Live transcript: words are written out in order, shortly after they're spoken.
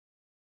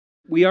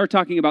we are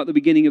talking about the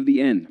beginning of the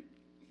end.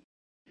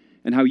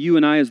 And how you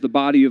and I, as the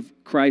body of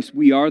Christ,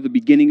 we are the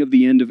beginning of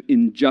the end of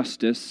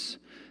injustice,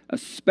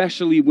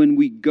 especially when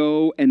we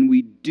go and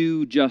we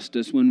do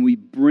justice, when we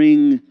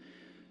bring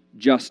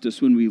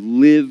justice, when we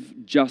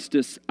live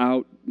justice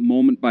out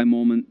moment by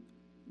moment,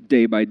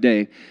 day by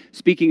day.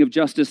 Speaking of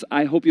justice,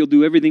 I hope you'll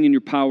do everything in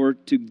your power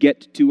to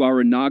get to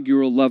our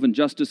inaugural Love and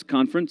Justice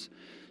Conference.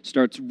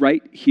 Starts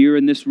right here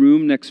in this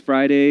room next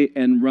Friday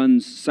and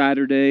runs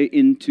Saturday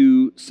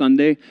into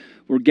Sunday.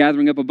 We're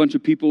gathering up a bunch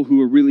of people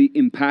who are really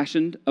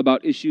impassioned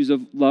about issues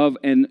of love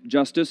and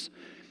justice.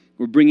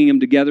 We're bringing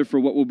them together for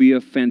what will be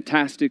a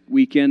fantastic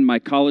weekend. My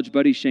college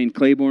buddy, Shane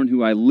Claiborne,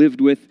 who I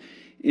lived with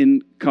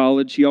in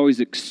college, he always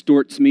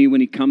extorts me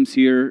when he comes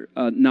here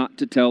not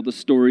to tell the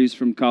stories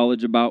from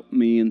college about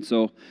me, and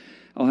so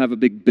I'll have a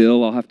big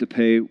bill I'll have to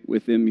pay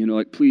with him,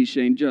 like, please,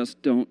 Shane,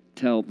 just don't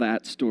tell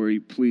that story,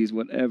 please,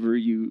 whatever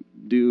you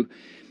do.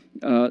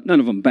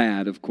 None of them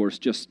bad, of course,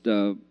 just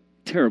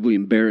terribly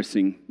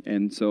embarrassing,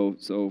 and so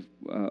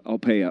I'll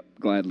pay up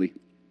gladly.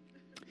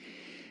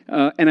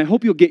 And I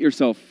hope you'll get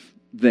yourself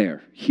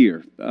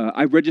here.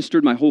 I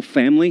registered my whole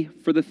family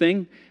for the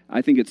thing.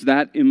 I think it's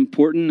that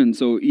important, and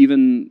so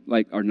even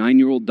like our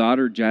 9-year-old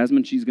daughter,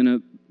 Jasmine, she's going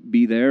to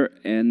be there,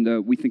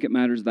 and we think it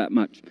matters that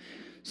much.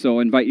 So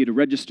I invite you to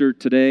register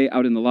today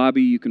out in the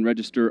lobby. You can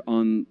register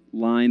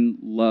online,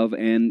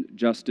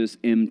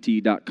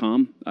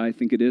 loveandjusticemt.com, I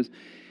think it is,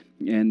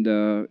 and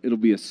it'll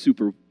be a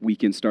super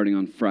weekend starting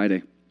on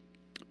Friday.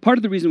 Part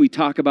of the reason we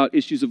talk about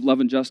issues of love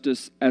and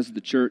justice as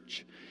the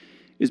church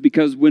is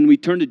because when we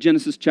turn to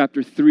Genesis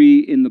chapter 3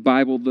 in the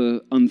Bible,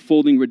 the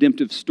unfolding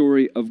redemptive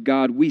story of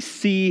God, we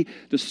see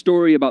the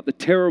story about the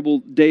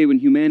terrible day when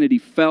humanity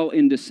fell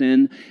into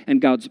sin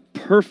and God's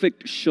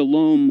perfect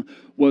shalom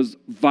was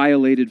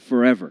violated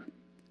forever.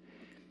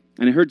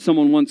 And I heard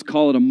someone once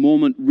call it a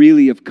moment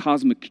really of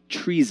cosmic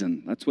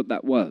treason. That's what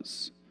that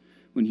was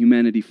when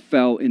humanity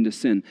fell into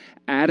sin.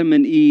 Adam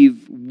and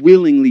Eve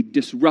willingly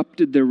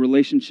disrupted their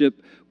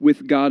relationship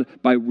with God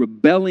by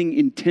rebelling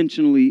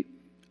intentionally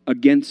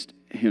against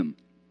Him,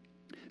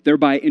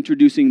 thereby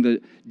introducing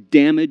the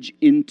damage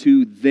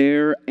into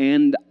their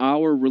and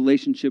our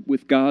relationship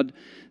with God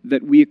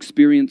that we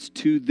experience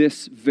to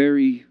this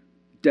very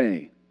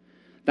day.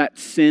 That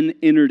sin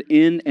entered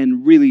in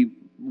and really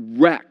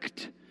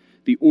wrecked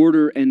the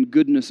order and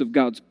goodness of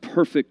God's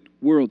perfect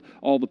world.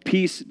 All the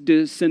peace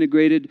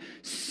disintegrated.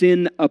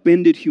 Sin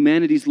upended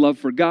humanity's love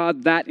for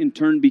God. That in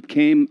turn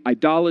became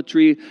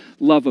idolatry.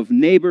 Love of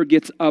neighbor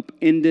gets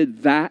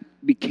upended. That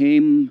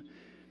became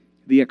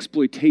the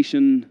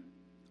exploitation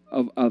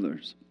of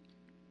others.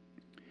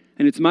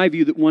 And it's my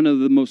view that one of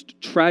the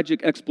most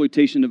tragic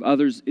exploitation of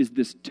others is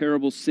this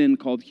terrible sin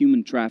called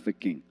human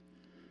trafficking.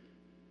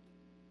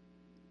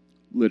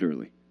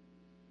 Literally.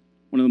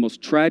 One of the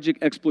most tragic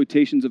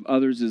exploitations of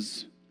others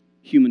is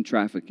human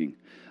trafficking.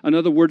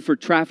 Another word for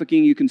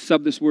trafficking, you can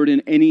sub this word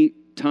in any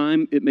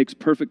time, it makes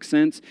perfect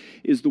sense,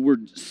 is the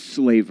word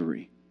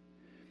slavery,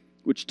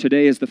 which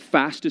today is the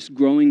fastest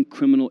growing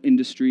criminal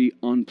industry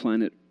on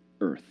planet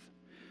Earth.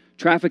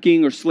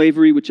 Trafficking or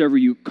slavery, whichever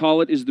you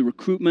call it, is the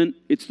recruitment,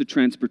 it's the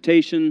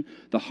transportation,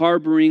 the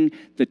harboring,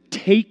 the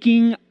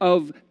taking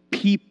of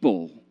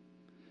people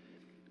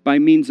by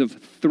means of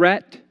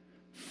threat,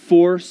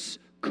 force,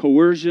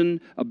 coercion,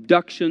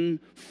 abduction,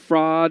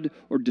 fraud,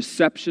 or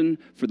deception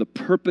for the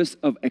purpose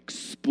of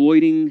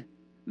exploiting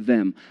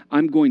them.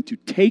 I'm going to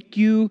take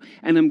you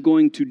and I'm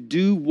going to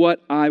do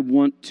what I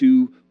want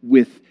to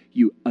with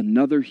you,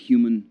 another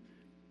human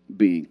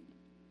being.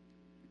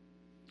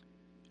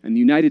 And the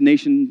United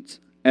Nations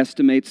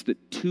estimates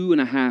that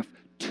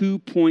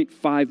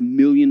 2.5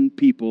 million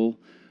people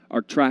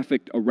are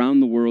trafficked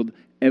around the world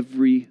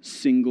every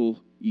single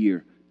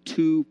year.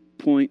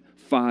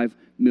 2.5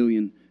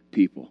 million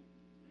people.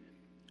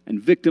 And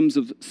victims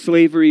of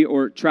slavery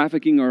or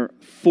trafficking are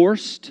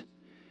forced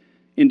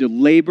into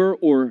labor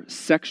or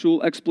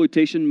sexual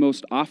exploitation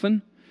most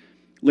often.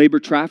 Labor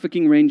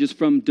trafficking ranges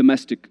from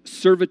domestic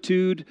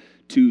servitude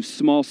to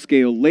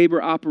small-scale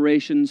labor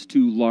operations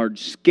to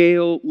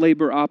large-scale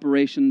labor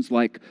operations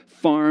like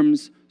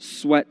farms,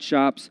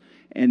 sweatshops,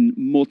 and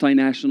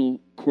multinational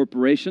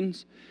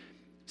corporations.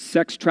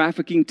 Sex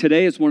trafficking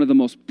today is one of the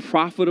most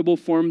profitable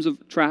forms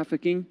of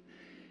trafficking.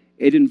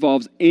 It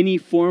involves any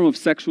form of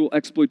sexual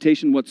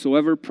exploitation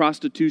whatsoever,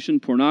 prostitution,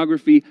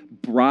 pornography,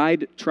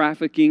 bride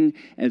trafficking,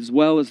 as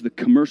well as the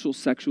commercial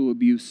sexual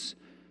abuse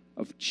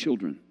of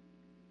children,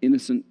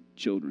 innocent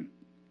children.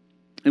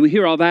 And we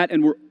hear all that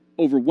and we're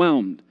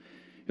overwhelmed.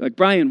 You're like,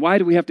 Brian, why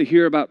do we have to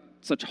hear about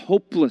such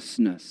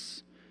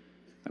hopelessness?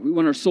 We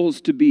want our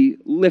souls to be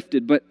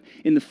lifted, but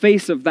in the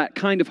face of that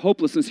kind of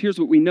hopelessness, here's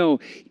what we know.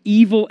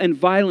 Evil and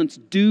violence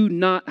do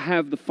not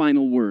have the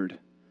final word.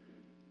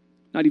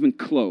 Not even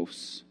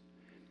close.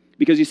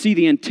 Because you see,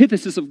 the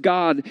antithesis of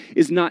God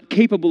is not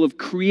capable of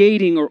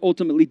creating or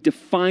ultimately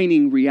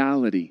defining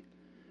reality.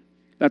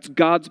 That's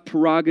God's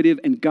prerogative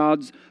and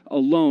God's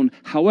alone.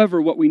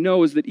 However, what we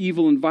know is that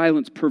evil and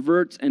violence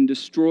perverts and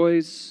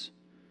destroys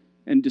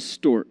and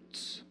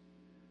distorts.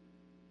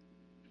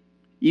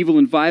 Evil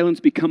and violence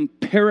become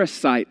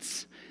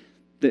parasites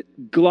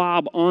that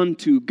glob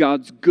onto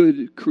God's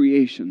good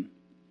creation,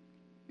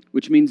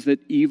 which means that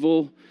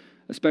evil,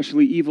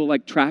 especially evil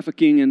like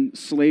trafficking and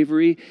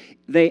slavery,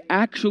 they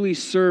actually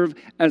serve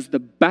as the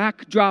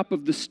backdrop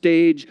of the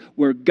stage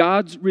where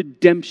God's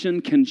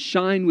redemption can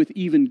shine with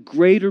even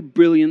greater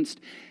brilliance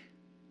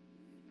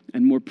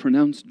and more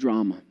pronounced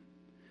drama.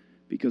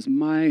 Because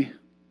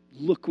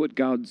look what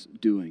God's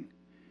doing.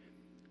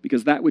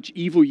 Because that which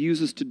evil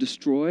uses to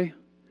destroy,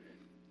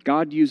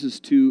 God uses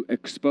to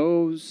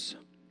expose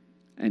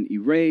and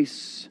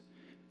erase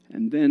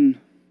and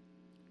then,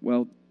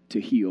 well, to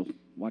heal.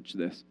 Watch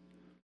this.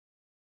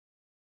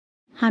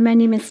 Hi, my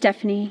name is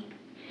Stephanie,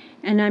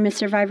 and I'm a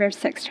survivor of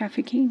sex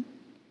trafficking.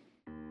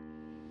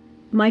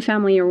 My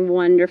family are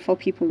wonderful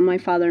people. My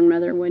father and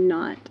mother would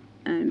not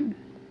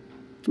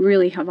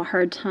really have a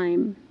hard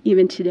time,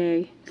 even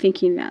today,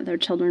 thinking that their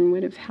children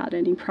would have had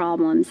any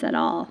problems at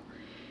all.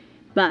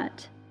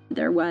 But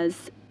there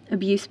was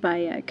abuse by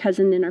a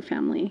cousin in our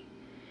family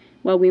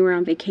while we were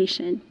on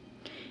vacation.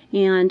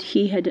 And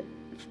he had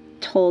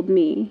told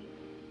me,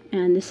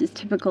 and this is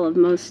typical of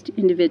most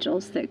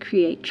individuals that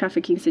create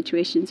trafficking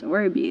situations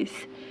or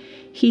abuse,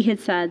 he had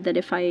said that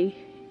if I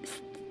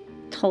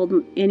told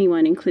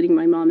anyone, including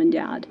my mom and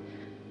dad,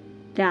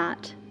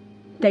 that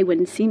they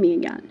wouldn't see me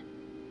again.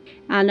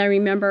 And I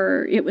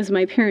remember it was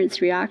my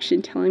parents'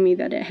 reaction telling me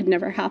that it had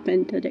never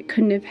happened, that it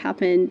couldn't have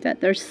happened, that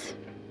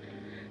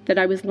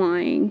I was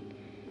lying.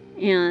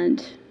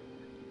 And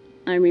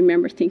I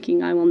remember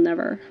thinking, I will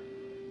never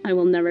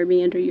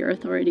be under your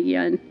authority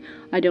again.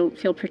 I don't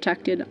feel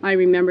protected. I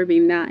remember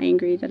being that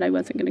angry that I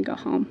wasn't going to go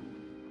home.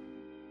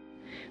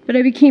 But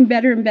I became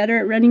better and better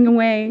at running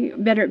away,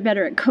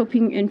 better at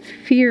coping, and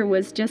fear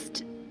was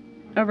just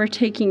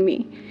overtaking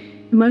me.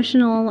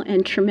 Emotional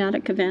and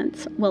traumatic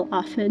events will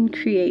often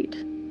create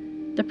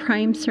the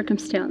prime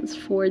circumstance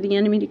for the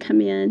enemy to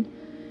come in,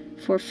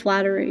 for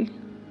flattery,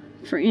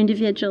 for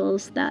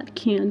individuals that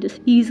can just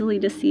easily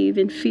deceive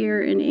in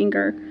fear and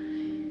anger.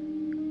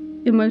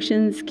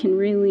 Emotions can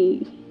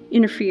really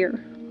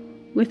interfere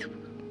with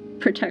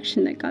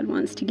protection that God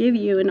wants to give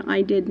you, and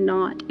I did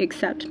not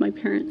accept my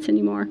parents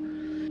anymore.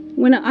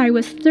 When I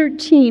was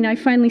 13, I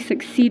finally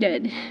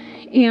succeeded,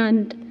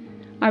 and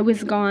I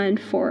was gone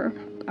for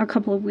a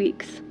couple of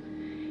weeks.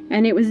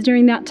 And it was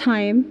during that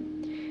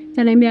time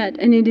that I met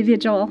an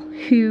individual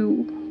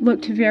who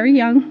looked very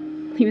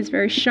young. He was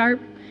very sharp.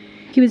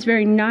 He was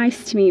very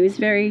nice to me. He was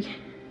very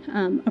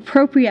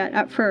appropriate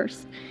at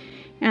first.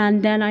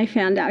 And then I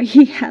found out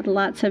he had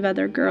lots of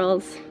other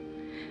girls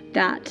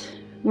that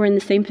were in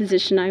the same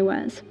position I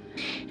was.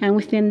 And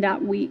within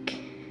that week,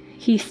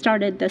 he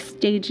started the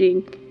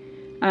staging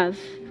of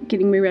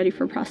getting me ready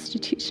for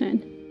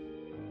prostitution.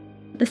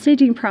 The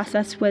staging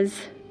process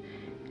was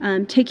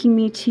taking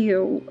me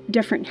to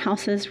different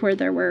houses where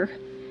there were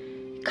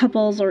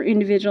couples or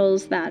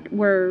individuals that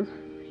were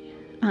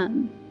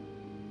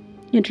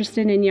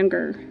interested in young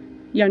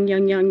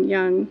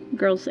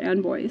girls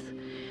and boys.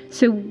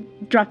 So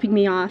dropping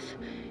me off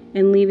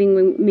and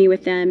leaving me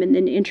with them and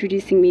then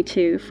introducing me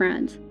to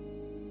friends.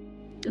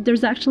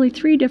 There's actually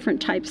 3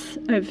 different types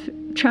of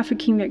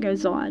trafficking that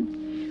goes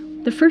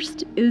on. The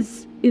first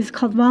is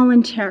called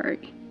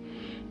voluntary.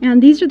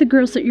 And these are the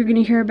girls that you're going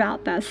to hear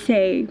about that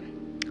say,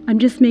 I'm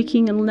just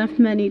making enough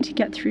money to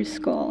get through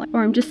school,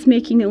 or I'm just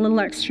making a little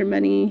extra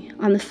money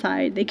on the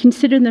side. They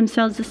consider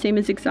themselves the same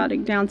as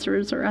exotic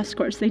dancers or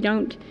escorts. They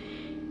don't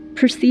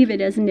perceive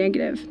it as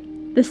negative.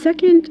 The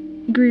second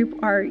group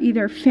are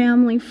either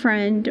family,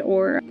 friend,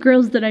 or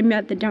girls that I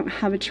met that don't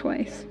have a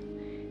choice.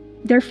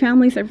 Their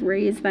families have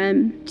raised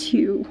them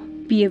to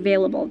be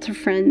available to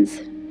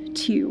friends,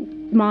 to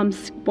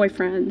mom's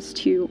boyfriends,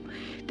 to...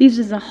 These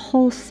is a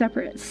whole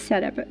separate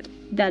setup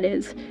that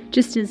is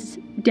just as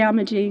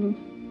damaging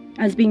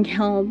as being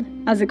held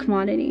as a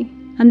commodity.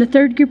 And the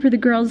third group are the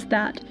girls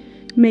that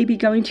may be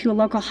going to a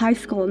local high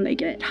school and they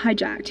get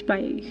hijacked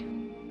by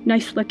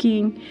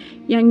nice-looking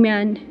young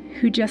men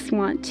who just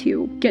want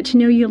to get to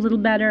know you a little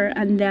better,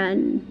 and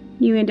then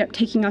you end up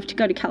taking off to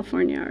go to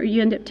California, or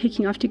you end up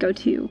taking off to go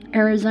to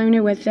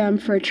Arizona with them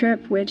for a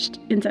trip, which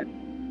ends up,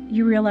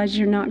 you realize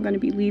you're not going to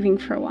be leaving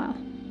for a while.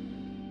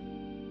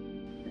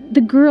 The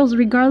girls,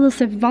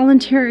 regardless of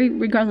voluntary,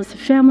 regardless of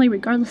family,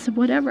 regardless of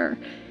whatever,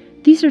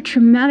 these are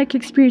traumatic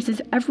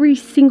experiences. Every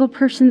single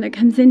person that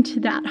comes into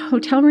that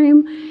hotel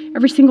room,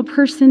 every single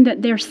person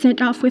that they're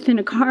sent off with in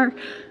a car,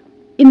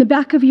 in the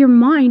back of your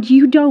mind,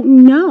 you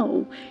don't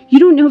know. You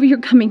don't know if you're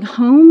coming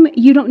home.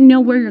 You don't know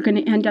where you're going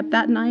to end up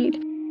that night.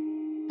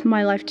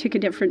 My life took a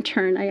different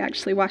turn. I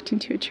actually walked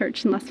into a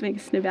church in Las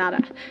Vegas,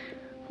 Nevada,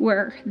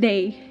 where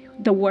the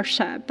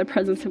worship, the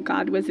presence of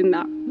God was in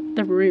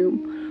the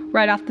room,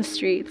 right off the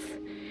streets.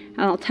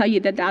 And I'll tell you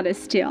that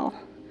is still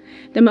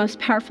the most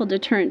powerful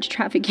deterrent to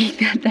trafficking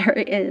that there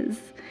is,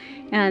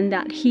 and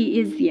that He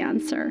is the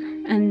answer.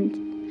 And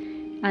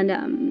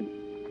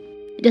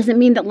it doesn't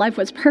mean that life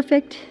was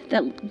perfect,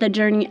 that the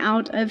journey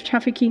out of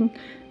trafficking,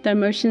 the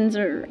emotions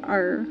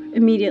are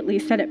immediately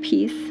set at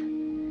peace.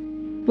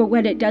 But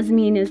what it does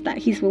mean is that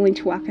he's willing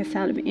to walk us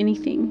out of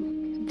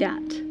anything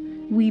that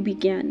we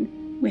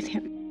begin with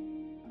him.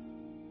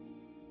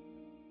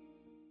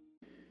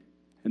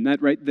 And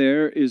that right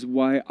there is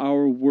why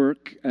our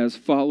work as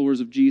followers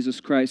of Jesus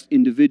Christ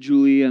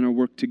individually and our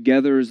work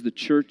together as the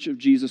church of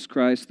Jesus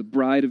Christ, the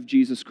bride of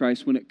Jesus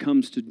Christ, when it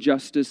comes to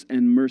justice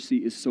and mercy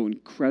is so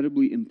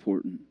incredibly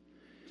important.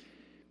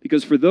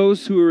 Because for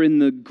those who are in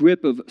the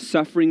grip of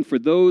suffering, for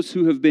those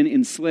who have been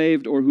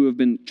enslaved or who have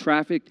been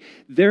trafficked,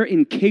 they're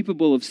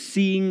incapable of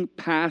seeing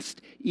past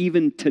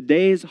even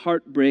today's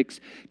heartbreaks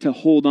to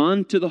hold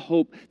on to the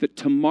hope that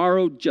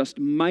tomorrow just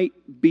might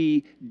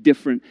be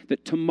different,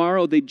 that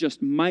tomorrow they just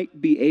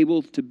might be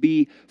able to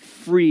be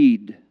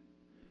freed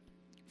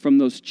from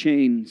those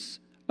chains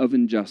of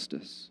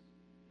injustice.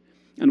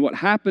 And what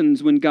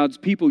happens when God's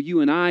people, you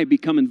and I,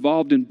 become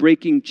involved in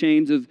breaking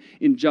chains of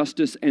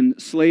injustice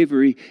and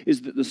slavery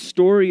is that the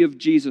story of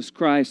Jesus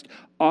Christ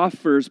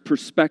offers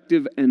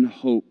perspective and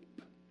hope.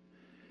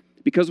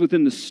 Because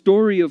within the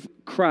story of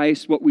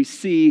Christ, what we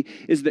see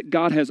is that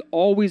God has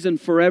always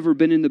and forever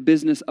been in the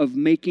business of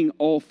making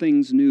all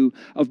things new,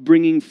 of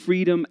bringing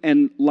freedom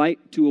and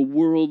light to a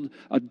world,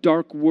 a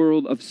dark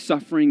world of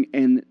suffering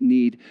and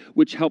need,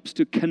 which helps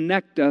to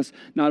connect us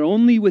not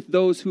only with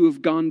those who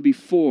have gone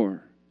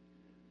before,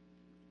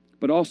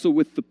 but also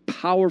with the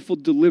powerful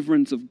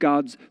deliverance of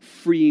God's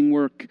freeing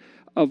work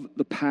of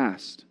the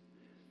past.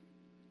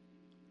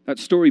 That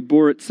story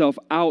bore itself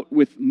out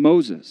with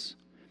Moses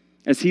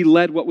as he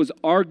led what was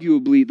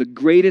arguably the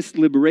greatest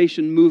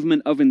liberation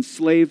movement of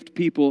enslaved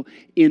people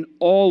in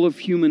all of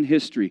human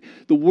history.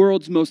 The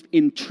world's most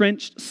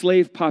entrenched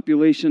slave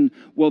population,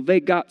 well, they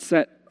got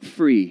set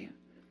free.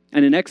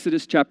 And in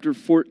Exodus chapter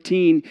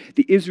 14,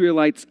 the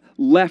Israelites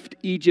left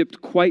Egypt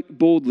quite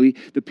boldly.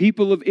 The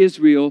people of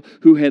Israel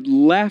who had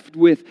left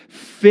with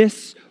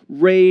fists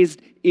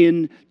raised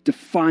in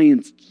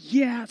defiance.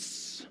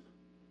 Yes,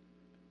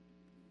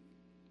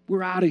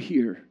 we're out of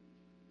here.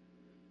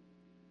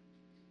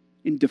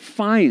 In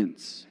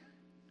defiance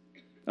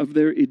of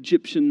their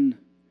Egyptian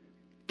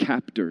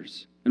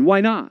captors. And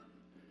why not?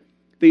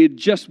 They had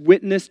just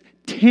witnessed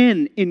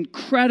 10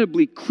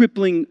 incredibly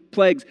crippling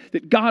plagues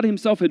that God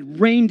himself had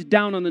rained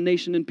down on the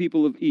nation and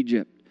people of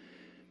Egypt.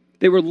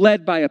 They were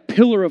led by a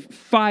pillar of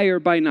fire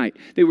by night.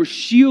 They were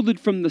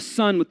shielded from the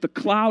sun with the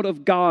cloud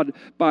of God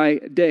by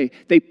day.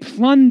 They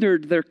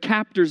plundered their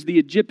captors, the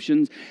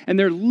Egyptians, and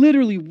they're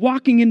literally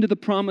walking into the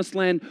promised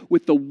land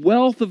with the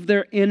wealth of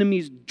their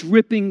enemies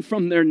dripping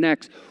from their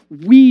necks.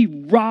 We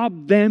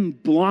robbed them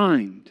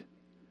blind.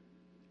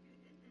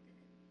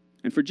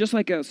 And for just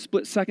like a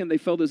split second, they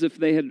felt as if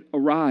they had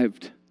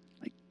arrived.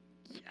 Like,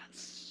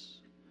 yes.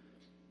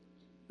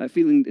 That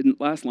feeling didn't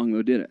last long,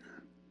 though, did it?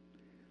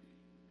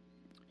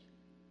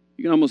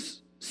 You can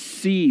almost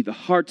see the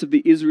hearts of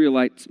the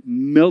Israelites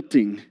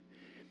melting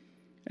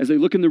as they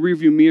look in the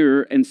rearview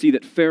mirror and see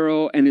that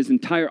Pharaoh and his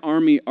entire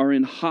army are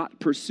in hot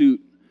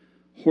pursuit,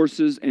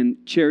 horses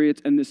and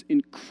chariots and this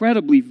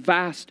incredibly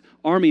vast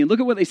army. And look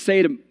at what they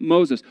say to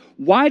Moses.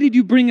 Why did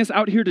you bring us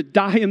out here to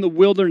die in the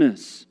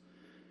wilderness?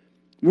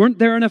 Weren't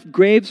there enough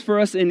graves for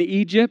us in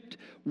Egypt?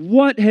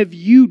 What have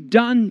you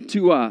done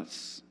to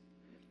us?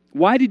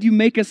 Why did you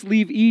make us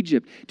leave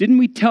Egypt? Didn't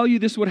we tell you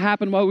this would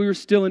happen while we were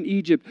still in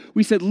Egypt?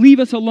 We said,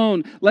 leave us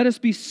alone. Let us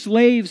be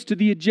slaves to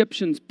the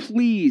Egyptians,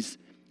 please.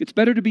 It's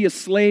better to be a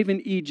slave in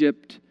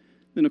Egypt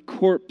than a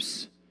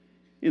corpse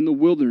in the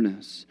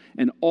wilderness.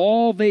 And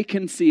all they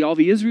can see, all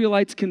the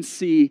Israelites can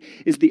see,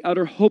 is the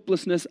utter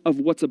hopelessness of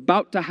what's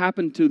about to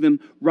happen to them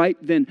right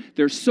then.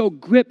 They're so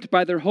gripped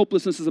by their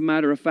hopelessness, as a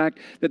matter of fact,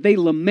 that they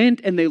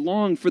lament and they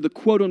long for the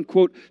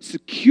quote-unquote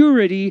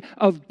security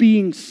of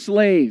being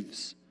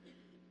slaves.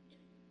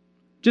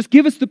 Just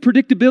give us the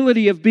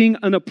predictability of being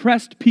an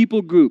oppressed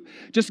people group.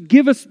 Just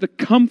give us the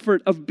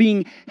comfort of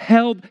being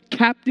held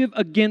captive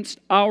against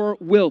our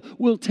will.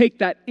 We'll take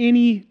that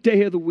any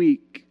day of the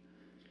week.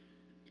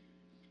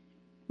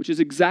 Which is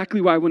exactly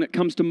why when it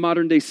comes to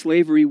modern day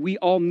slavery, we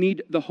all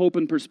need the hope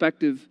and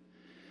perspective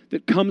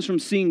that comes from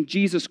seeing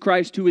Jesus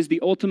Christ, who is the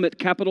ultimate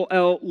capital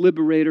L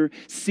liberator,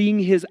 seeing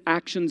his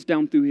actions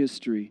down through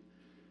history.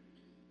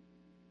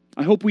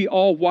 I hope we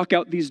all walk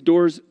out these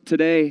doors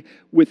today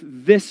with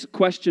this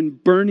question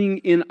burning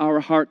in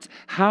our hearts.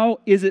 How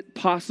is it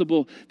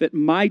possible that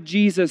my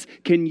Jesus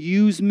can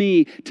use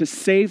me to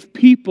save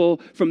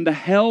people from the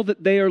hell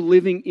that they are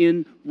living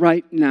in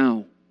right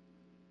now?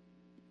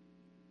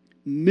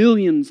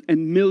 Millions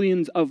and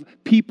millions of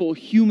people,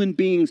 human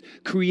beings,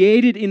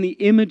 created in the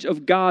image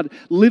of God,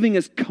 living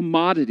as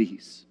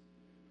commodities,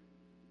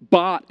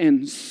 bought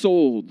and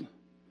sold.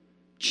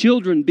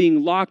 Children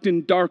being locked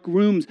in dark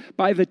rooms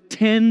by the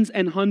tens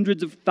and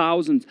hundreds of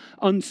thousands.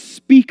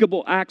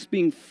 Unspeakable acts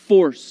being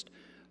forced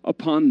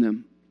upon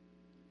them.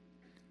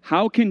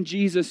 How can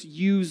Jesus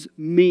use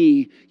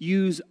me,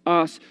 use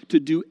us to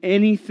do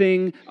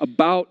anything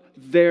about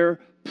their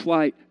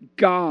plight?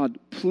 God,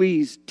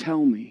 please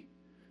tell me.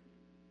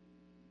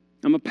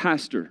 I'm a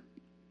pastor.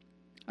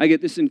 I get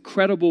this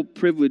incredible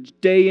privilege,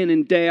 day in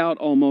and day out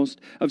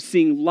almost, of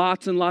seeing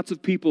lots and lots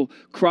of people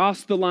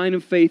cross the line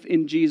of faith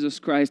in Jesus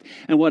Christ.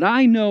 And what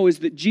I know is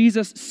that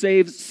Jesus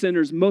saves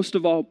sinners, most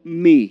of all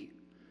me.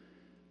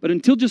 But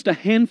until just a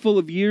handful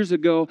of years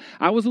ago,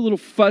 I was a little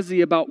fuzzy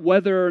about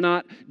whether or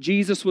not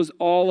Jesus was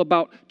all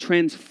about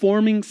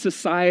transforming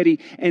society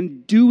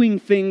and doing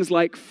things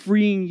like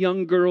freeing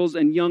young girls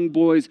and young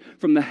boys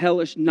from the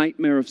hellish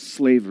nightmare of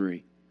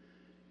slavery.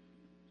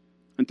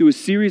 And through a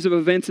series of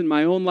events in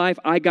my own life,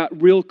 I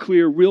got real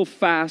clear, real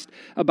fast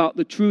about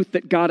the truth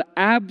that God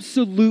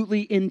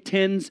absolutely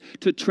intends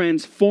to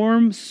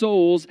transform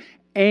souls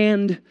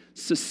and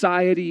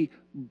society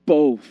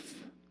both.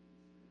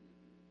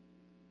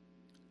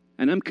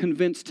 And I'm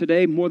convinced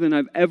today, more than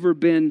I've ever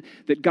been,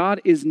 that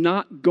God is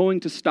not going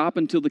to stop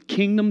until the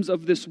kingdoms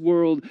of this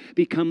world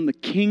become the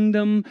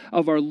kingdom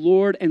of our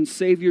Lord and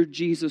Savior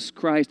Jesus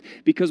Christ.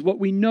 Because what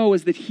we know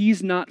is that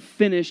He's not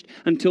finished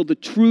until the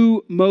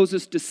true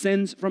Moses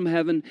descends from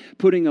heaven,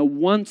 putting a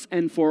once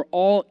and for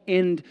all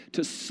end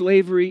to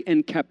slavery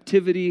and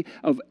captivity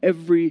of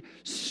every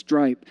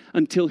stripe.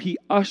 Until He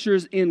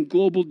ushers in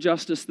global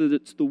justice, that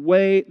it's the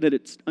way that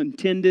it's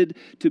intended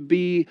to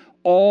be.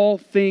 All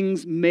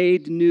things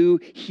made new,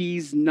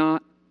 He's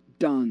not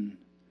done.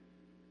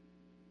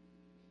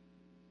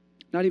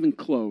 Not even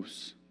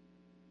close.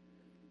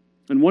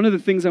 And one of the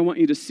things I want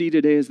you to see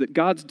today is that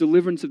God's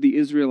deliverance of the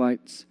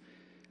Israelites,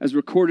 as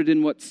recorded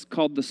in what's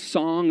called the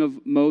Song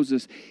of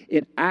Moses,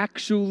 it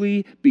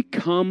actually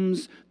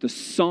becomes the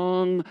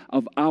song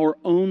of our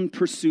own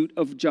pursuit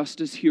of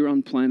justice here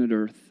on planet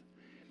Earth.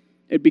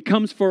 It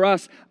becomes for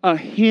us a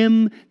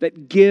hymn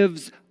that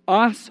gives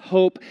us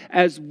hope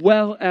as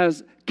well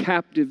as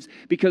captives.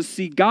 Because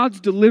see, God's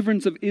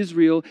deliverance of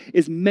Israel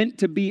is meant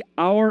to be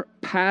our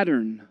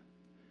pattern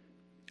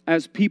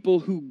as people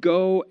who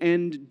go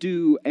and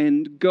do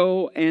and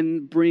go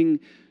and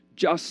bring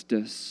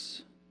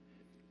justice.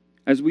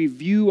 As we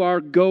view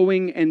our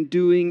going and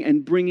doing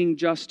and bringing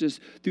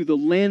justice through the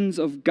lens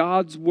of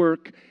God's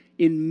work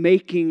in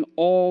making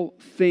all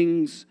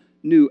things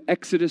new.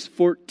 Exodus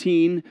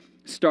 14,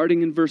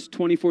 starting in verse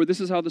 24,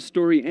 this is how the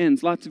story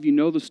ends. Lots of you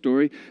know the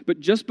story. But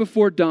just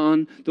before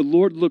dawn, the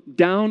Lord looked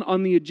down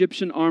on the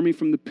Egyptian army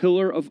from the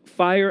pillar of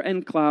fire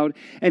and cloud,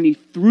 and He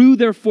threw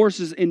their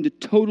forces into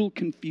total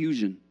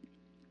confusion.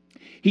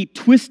 He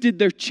twisted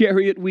their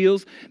chariot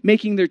wheels,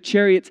 making their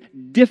chariots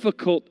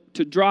difficult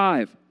to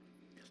drive.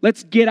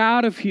 Let's get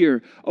out of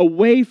here,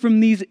 away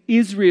from these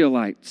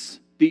Israelites,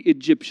 the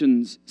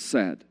Egyptians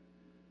said.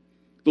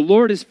 The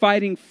Lord is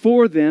fighting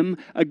for them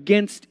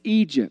against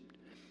Egypt.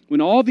 When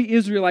all the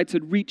Israelites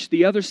had reached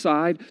the other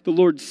side, the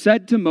Lord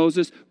said to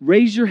Moses,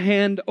 "Raise your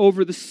hand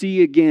over the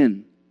sea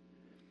again.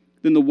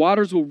 Then the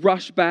waters will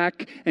rush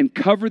back and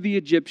cover the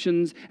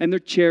Egyptians and their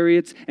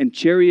chariots and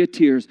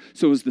charioteers."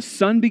 So as the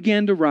sun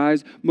began to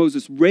rise,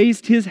 Moses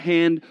raised his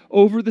hand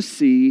over the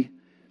sea,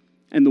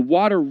 and the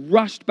water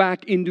rushed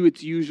back into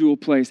its usual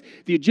place.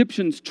 The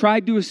Egyptians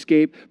tried to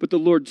escape, but the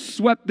Lord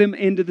swept them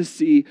into the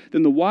sea.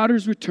 Then the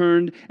waters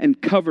returned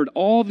and covered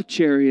all the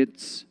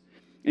chariots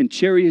and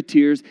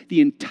charioteers, the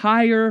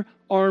entire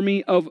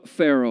army of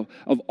Pharaoh.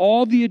 Of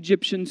all the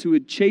Egyptians who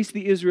had chased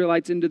the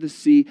Israelites into the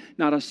sea,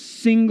 not a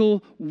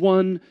single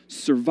one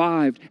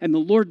survived. And the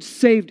Lord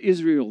saved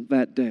Israel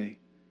that day.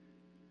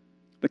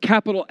 The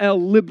capital L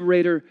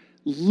Liberator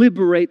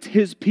liberates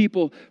His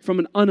people from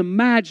an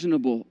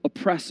unimaginable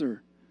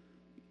oppressor.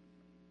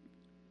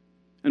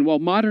 And while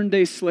modern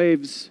day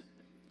slaves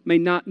may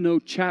not know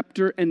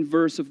chapter and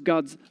verse of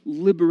God's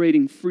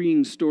liberating,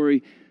 freeing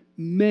story,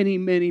 many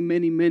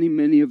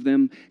of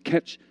them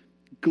catch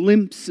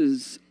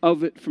glimpses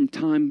of it from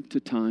time to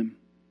time.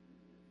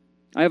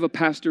 I have a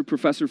pastor,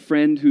 professor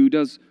friend who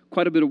does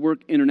quite a bit of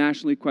work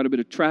internationally, quite a bit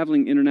of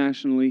traveling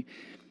internationally.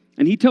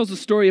 And he tells a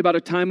story about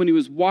a time when he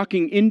was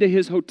walking into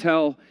his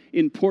hotel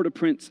in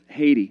Port-au-Prince,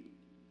 Haiti.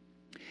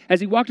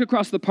 As he walked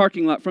across the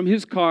parking lot from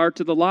his car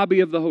to the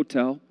lobby of the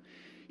hotel,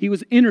 he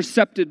was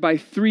intercepted by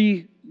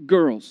 3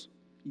 girls,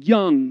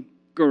 young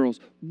girls,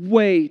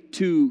 way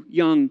too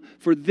young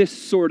for this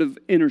sort of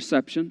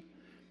interception.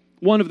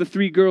 One of the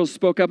 3 girls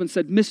spoke up and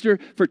said, "Mister,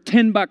 for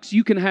 $10,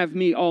 you can have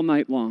me all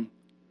night long."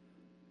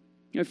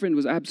 My friend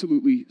was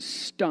absolutely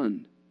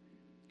stunned.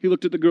 He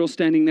looked at the girl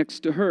standing next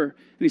to her,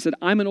 and he said,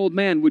 "I'm an old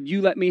man. Would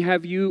you let me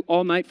have you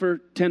all night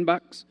for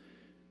 $10?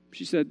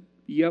 She said,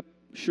 "Yep,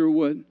 sure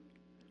would."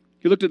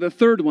 He looked at the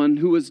third one,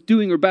 who was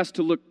doing her best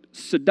to look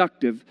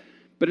seductive,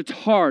 but it's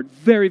hard,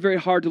 very, very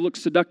hard to look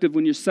seductive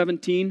when you're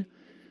 17,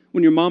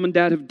 when your mom and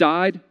dad have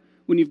died,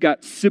 when you've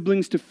got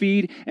siblings to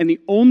feed, and the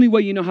only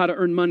way you know how to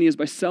earn money is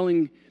by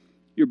selling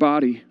your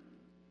body.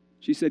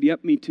 She said,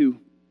 "Yep, me too."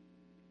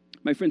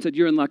 My friend said,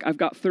 "You're in luck. I've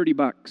got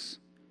 $30.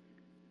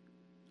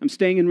 I'm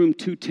staying in room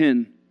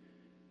 210.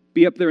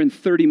 Be up there in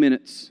 30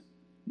 minutes,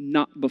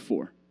 not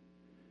before."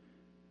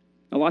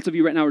 Now, lots of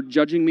you right now are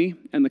judging me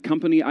and the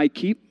company I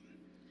keep,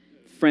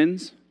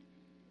 friends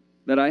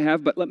that I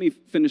have, but let me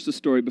finish the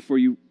story before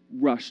you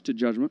rush to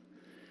judgment.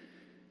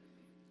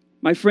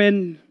 My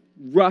friend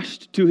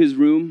rushed to his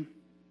room.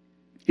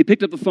 He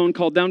picked up the phone,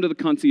 called down to the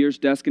concierge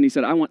desk, and he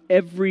said, I want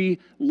every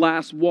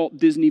last Walt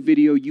Disney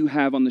video you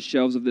have on the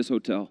shelves of this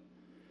hotel.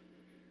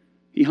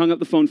 He hung up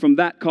the phone from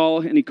that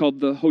call, and he called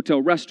the hotel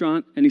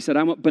restaurant, and he said,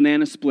 I want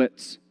banana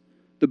splits,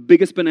 the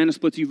biggest banana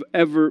splits you've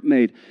ever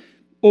made.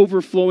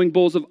 Overflowing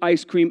bowls of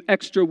ice cream,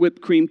 extra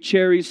whipped cream,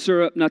 cherries,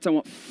 syrup, nuts. I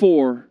want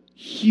 4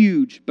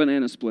 huge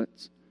banana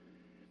splits.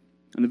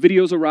 And the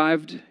videos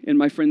arrived in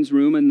my friend's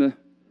room, and the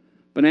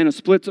banana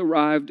splits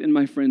arrived in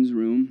my friend's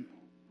room.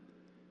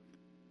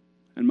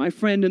 And my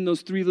friend and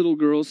those 3 little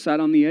girls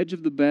sat on the edge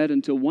of the bed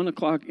until 1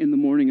 o'clock in the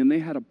morning, and they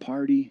had a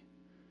party.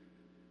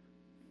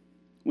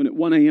 When at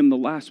 1 a.m., the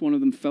last one of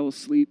them fell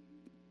asleep,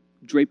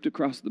 draped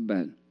across the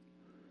bed.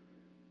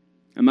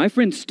 And my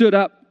friend stood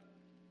up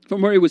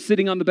from where he was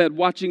sitting on the bed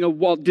watching a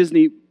Walt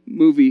Disney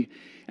movie,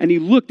 and he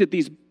looked at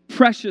these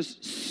precious,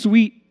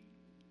 sweet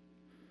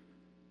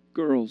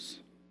girls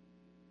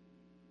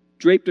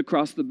draped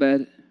across the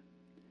bed,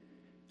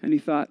 and he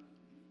thought,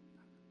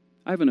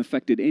 I haven't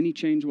affected any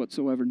change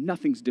whatsoever.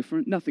 Nothing's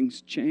different.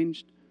 Nothing's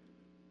changed.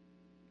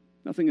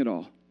 Nothing at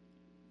all.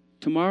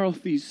 Tomorrow,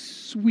 these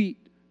sweet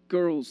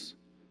girls,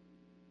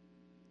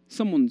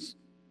 someone's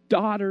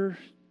daughter,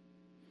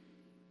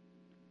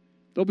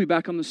 they'll be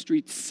back on the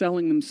streets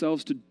selling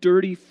themselves to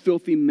dirty,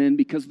 filthy men,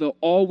 because there'll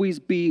always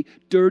be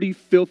dirty,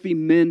 filthy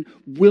men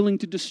willing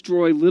to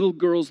destroy little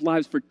girls'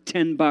 lives for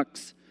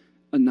 $10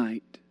 a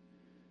night.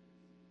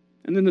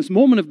 And in this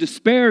moment of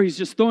despair, he's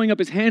just throwing up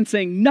his hand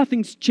saying,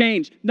 nothing's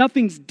changed.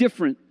 Nothing's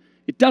different.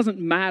 It doesn't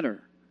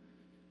matter.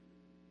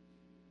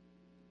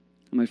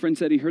 And my friend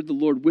said he heard the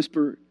Lord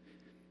whisper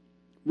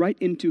right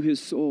into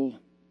his soul,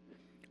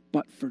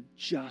 but for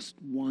just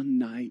one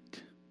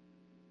night.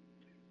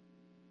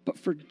 But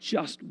for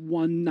just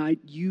one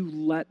night, you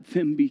let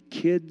them be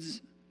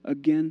kids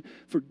again.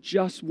 For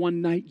just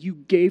one night, you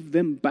gave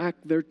them back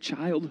their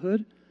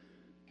childhood.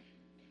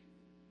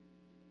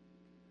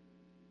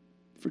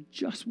 For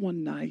just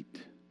one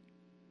night.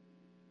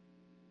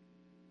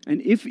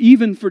 And if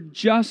even for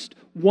just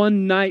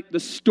one night, the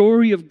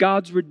story of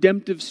God's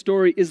redemptive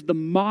story is the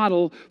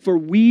model for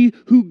we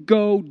who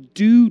go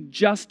do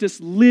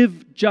justice,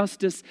 live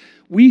justice,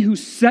 we who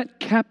set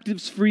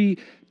captives free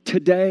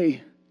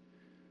today.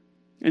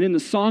 And in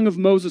the Song of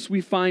Moses, we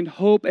find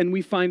hope and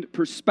we find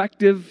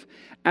perspective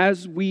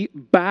as we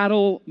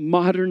battle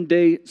modern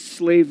day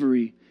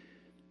slavery.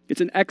 It's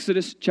in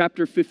Exodus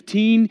chapter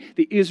 15.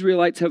 The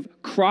Israelites have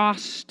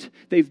crossed.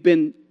 They've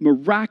been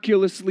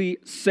miraculously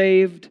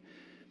saved.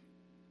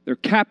 Their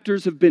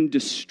captors have been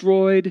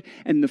destroyed.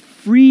 And the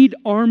freed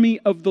army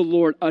of the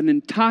Lord, an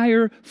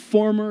entire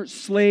former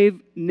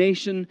slave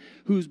nation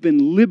who's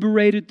been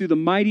liberated through the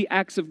mighty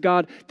acts of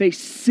God, they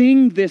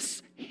sing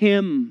this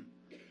hymn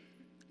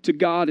to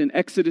God in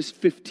Exodus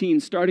 15,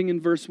 starting in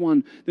verse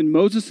 1. Then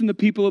Moses and the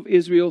people of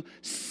Israel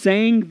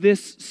sang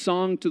this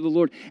song to the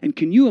Lord. And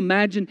can you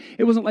imagine?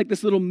 It wasn't like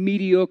this little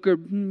mediocre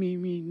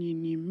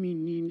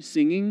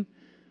singing.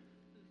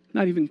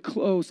 Not even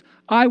close.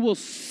 I will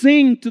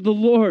sing to the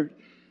Lord,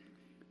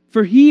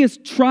 for he has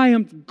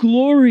triumphed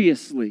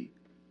gloriously.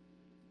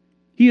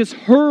 He has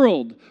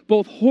hurled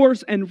both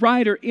horse and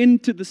rider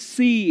into the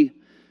sea.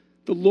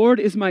 The Lord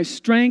is my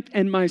strength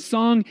and my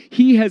song.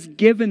 He has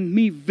given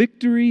me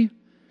victory.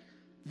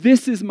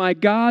 This is my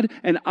God,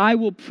 and I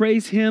will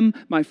praise him,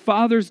 my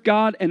Father's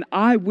God, and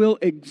I will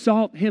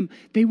exalt him.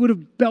 They would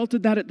have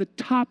belted that at the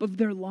top of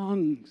their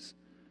lungs.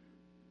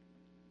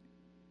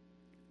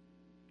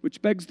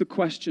 Which begs the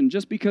question,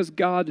 just because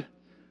God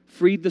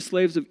freed the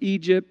slaves of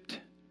Egypt,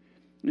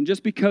 and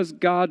just because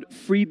God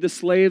freed the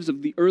slaves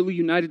of the early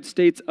United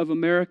States of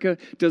America,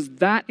 does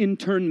that in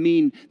turn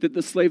mean that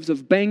the slaves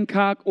of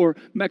Bangkok or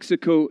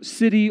Mexico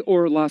City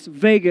or Las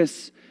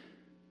Vegas,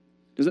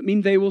 does it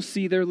mean they will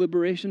see their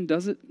liberation?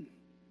 Does it?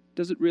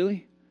 Does it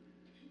really?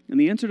 And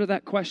the answer to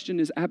that question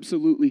is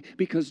absolutely,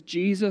 because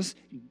Jesus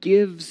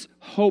gives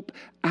hope.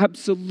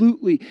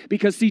 Absolutely.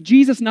 Because see,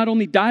 Jesus not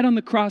only died on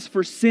the cross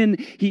for sin,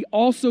 he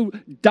also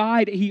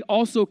died, he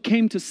also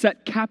came to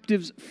set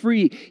captives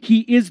free.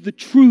 He is the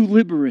true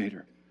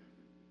liberator,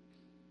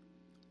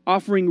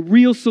 offering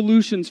real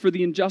solutions for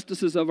the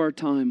injustices of our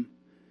time.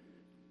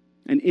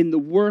 And in the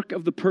work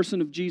of the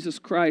person of Jesus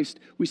Christ,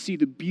 we see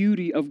the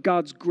beauty of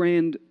God's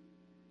grand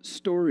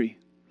story.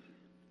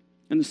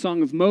 And the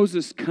Song of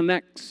Moses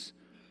connects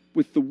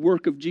with the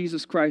work of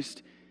Jesus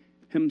Christ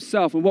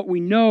himself. And what we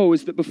know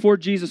is that before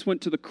Jesus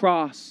went to the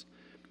cross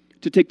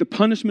to take the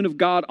punishment of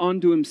God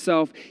onto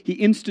himself, he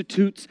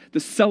institutes the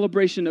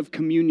celebration of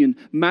communion.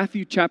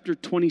 Matthew chapter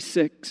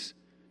 26.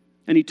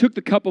 And he took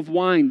the cup of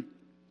wine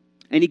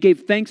and he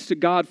gave thanks to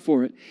God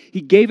for it. He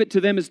gave it to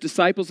them as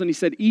disciples and he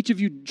said, each of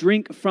you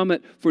drink from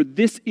it, for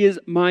this is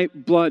my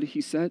blood,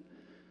 he said,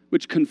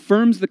 which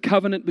confirms the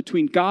covenant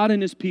between God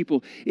and his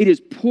people. It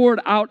is poured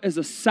out as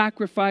a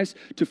sacrifice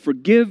to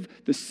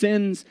forgive the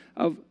sins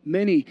of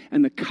many.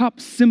 And the cup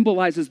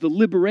symbolizes the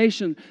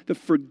liberation, the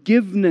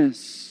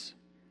forgiveness.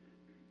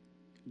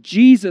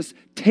 Jesus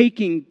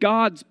taking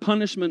God's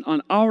punishment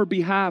on our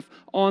behalf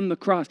on the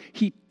cross.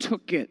 He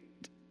took it.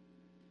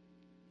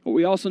 What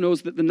we also know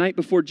is that the night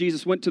before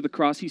Jesus went to the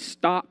cross, he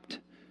stopped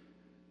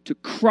to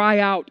cry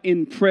out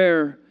in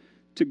prayer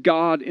to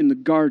God in the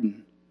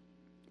garden.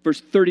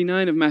 Verse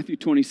 39 of Matthew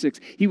 26.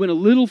 He went a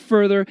little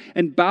further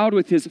and bowed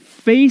with his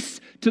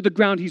face to the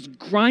ground. He's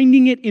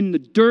grinding it in the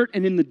dirt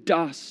and in the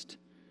dust.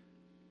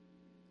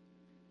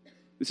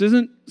 This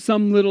isn't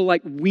some little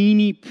like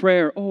weenie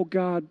prayer. Oh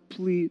God,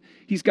 please.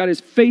 He's got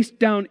his face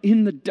down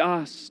in the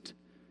dust.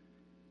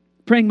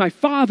 Praying, my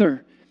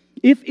Father,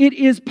 if it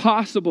is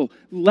possible,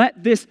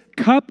 let this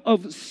cup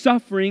of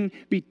suffering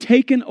be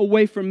taken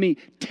away from me.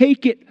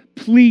 Take it,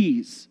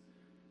 please.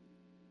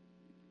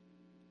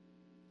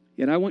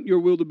 Yet I want your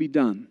will to be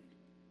done.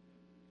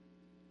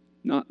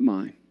 Not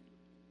mine.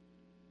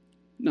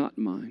 Not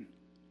mine.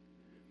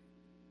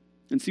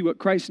 And see, what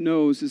Christ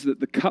knows is that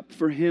the cup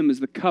for him is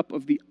the cup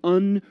of the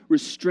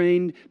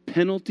unrestrained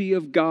penalty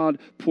of God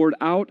poured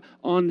out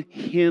on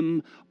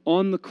him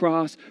on the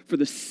cross for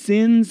the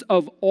sins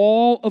of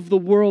all of the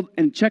world.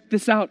 And check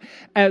this out,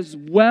 as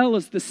well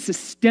as the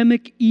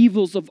systemic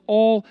evils of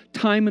all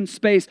time and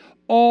space,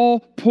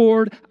 all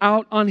poured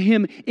out on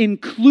him,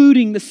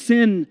 including the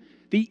sin,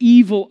 the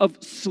evil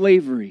of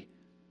slavery.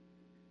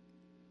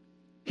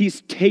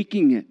 He's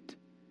taking it.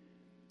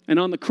 And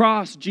on the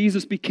cross,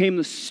 Jesus became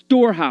the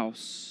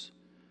storehouse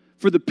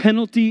for the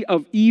penalty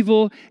of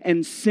evil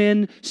and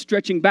sin,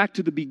 stretching back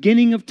to the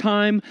beginning of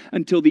time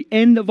until the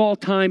end of all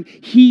time.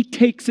 He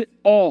takes it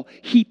all.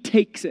 He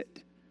takes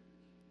it.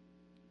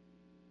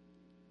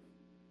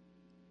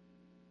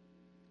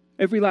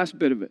 Every last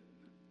bit of it.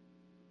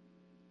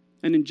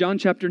 And in John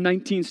chapter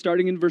 19,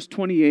 starting in verse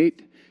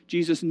 28,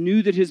 Jesus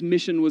knew that his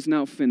mission was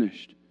now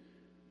finished.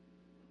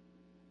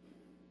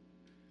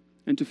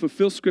 And to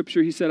fulfill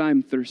Scripture, he said, I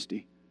am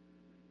thirsty.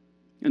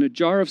 And a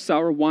jar of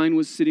sour wine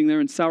was sitting there.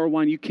 And sour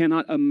wine, you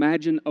cannot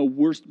imagine a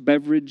worse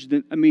beverage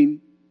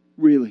than,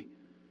 really.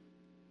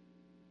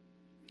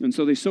 And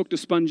so they soaked a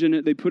sponge in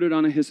it, they put it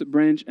on a hyssop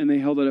branch, and they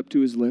held it up to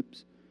his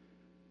lips.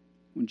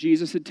 When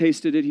Jesus had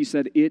tasted it, he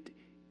said, it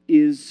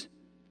is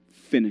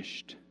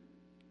finished.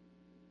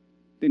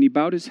 Then he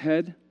bowed his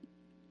head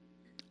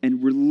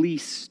and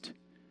released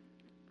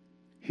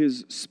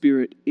his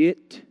spirit.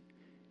 It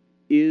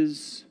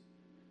is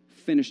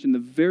finished. And the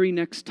very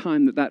next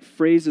time that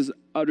phrase is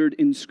uttered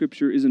in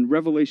Scripture is in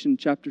Revelation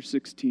chapter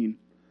 16.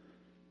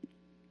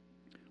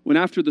 When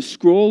after the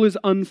scroll is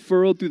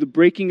unfurled through the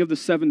breaking of the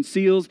 7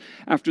 seals,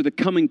 after the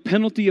coming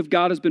penalty of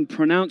God has been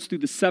pronounced through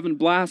the 7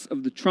 blasts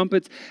of the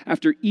trumpets,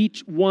 after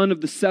each one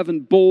of the 7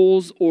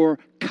 bowls or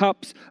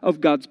cups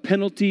of God's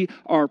penalty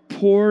are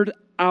poured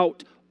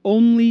out,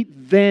 only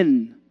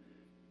then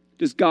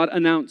does God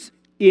announce,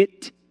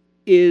 it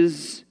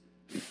is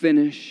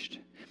finished.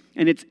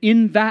 And it's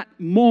in that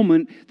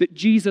moment that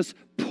Jesus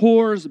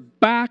pours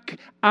back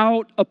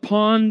out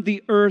upon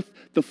the earth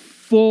the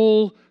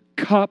full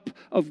cup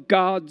of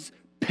God's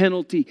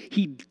penalty.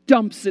 He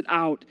dumps it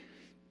out.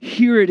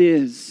 Here it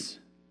is.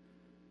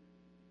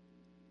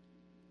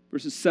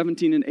 Verses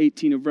 17 and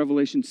 18 of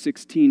Revelation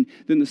 16.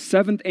 Then the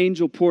 7th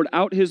angel poured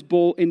out his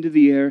bowl into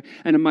the air,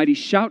 and a mighty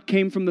shout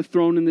came from the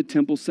throne in the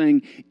temple,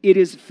 saying, it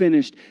is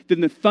finished.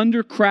 Then the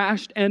thunder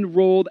crashed and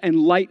rolled, and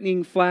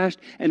lightning flashed,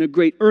 and a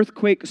great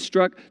earthquake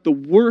struck, the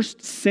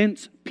worst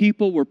since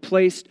people were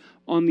placed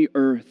on the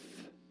earth.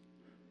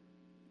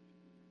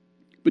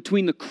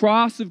 Between the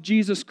cross of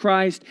Jesus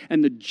Christ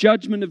and the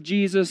judgment of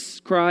Jesus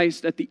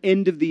Christ at the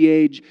end of the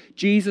age,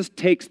 Jesus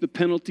takes the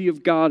penalty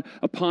of God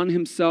upon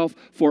himself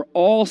for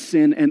all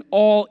sin and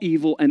all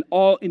evil and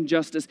all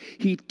injustice.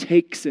 He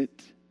takes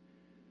it.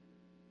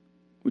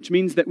 Which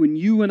means that when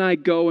you and I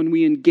go and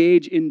we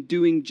engage in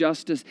doing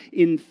justice,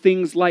 in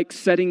things like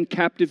setting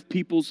captive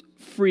peoples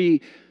free,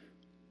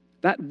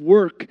 that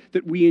work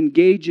that we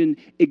engage in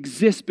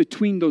exists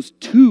between those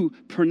 2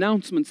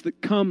 pronouncements that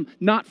come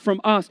not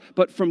from us,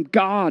 but from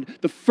God.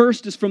 The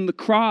first is from the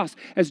cross,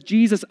 as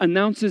Jesus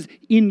announces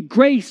in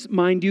grace,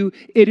 mind you,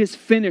 it is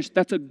finished.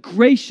 That's a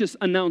gracious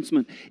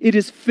announcement. It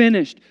is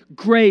finished.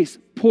 Grace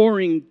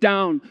pouring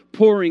down,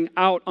 pouring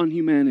out on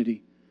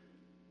humanity.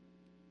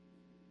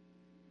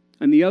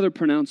 And the other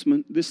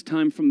pronouncement, this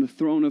time from the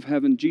throne of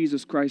heaven,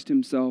 Jesus Christ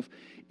himself,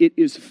 it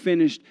is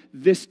finished.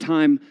 This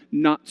time,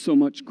 not so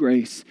much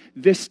grace.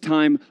 This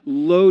time,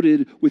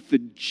 loaded with the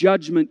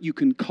judgment, you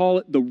can call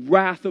it the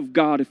wrath of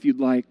God if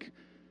you'd like,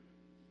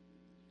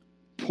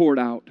 poured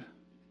out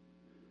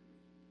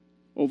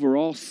over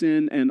all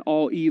sin and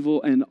all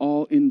evil and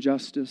all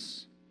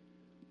injustice.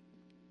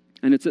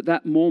 And it's at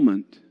that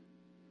moment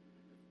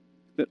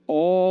that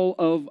all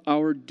of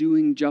our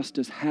doing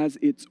justice has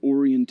its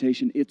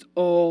orientation. It's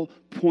all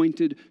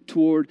pointed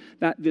toward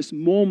this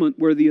moment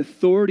where the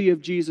authority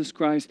of Jesus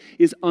Christ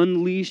is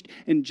unleashed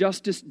and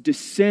justice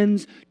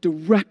descends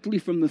directly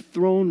from the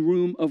throne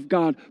room of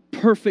God.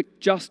 Perfect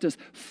justice.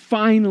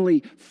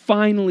 Finally.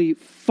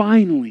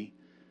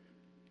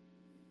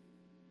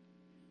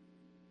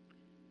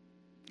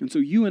 And so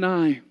you and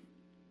I,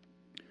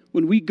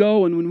 when we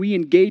go and when we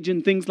engage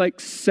in things like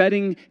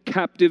setting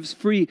captives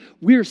free,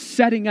 we're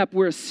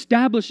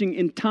establishing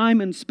in time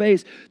and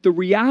space the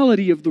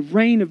reality of the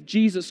reign of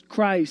Jesus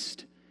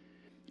Christ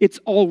It's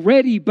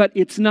already, but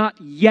it's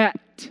not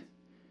yet.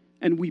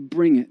 And we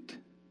bring it.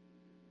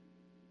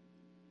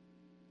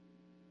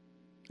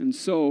 And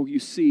so, you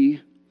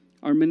see,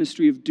 our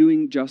ministry of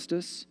doing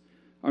justice,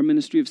 our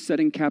ministry of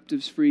setting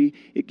captives free,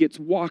 it gets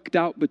walked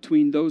out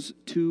between those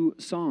two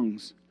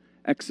songs.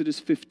 Exodus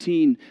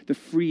 15, the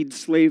freed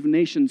slave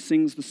nation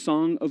sings the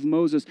song of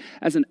Moses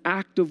as an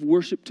act of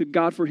worship to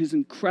God for his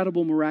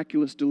incredible,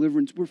 miraculous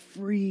deliverance. We're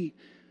free.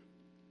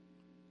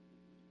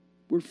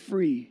 We're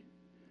free.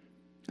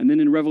 And then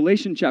in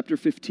Revelation chapter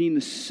 15,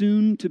 the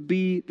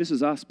soon-to-be, this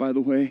is us, by the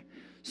way,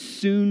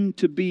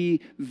 soon-to-be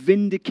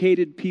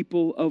vindicated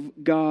people of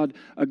God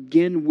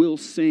again will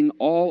sing,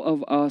 all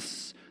of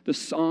us, the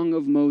song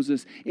of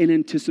Moses in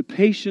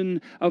anticipation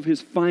of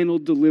his final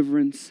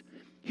deliverance,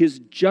 his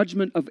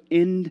judgment of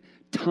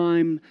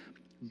end-time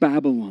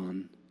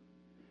Babylon.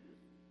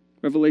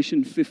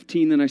 Revelation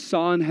 15, then I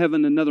saw in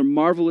heaven another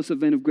marvelous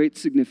event of great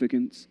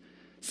significance.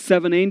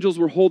 7 angels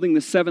were holding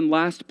the 7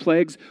 last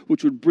plagues,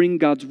 which would bring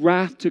God's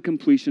wrath to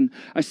completion.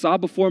 I saw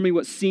before me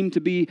what seemed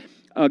to be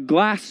a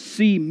glass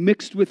sea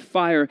mixed with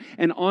fire,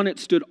 and on it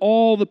stood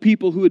all the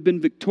people who had been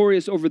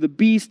victorious over the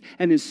beast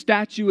and his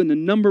statue and the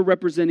number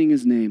representing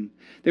his name.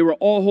 They were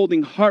all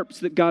holding harps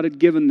that God had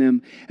given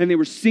them, and they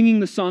were singing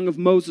the song of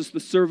Moses, the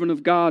servant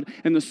of God,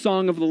 and the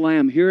song of the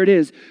Lamb. Here it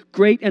is.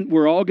 Great, and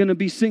we're all going to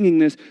be singing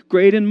this.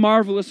 Great and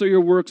marvelous are your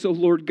works, O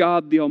Lord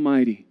God the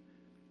Almighty.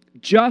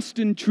 Just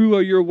and true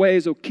are your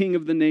ways, O King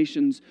of the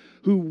nations,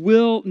 who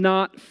will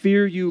not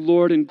fear you,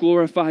 Lord, and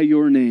glorify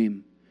your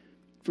name.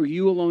 For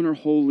you alone are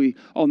holy.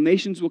 All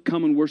nations will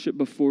come and worship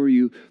before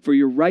you, for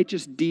your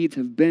righteous deeds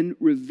have been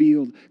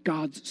revealed.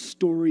 God's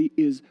story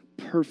is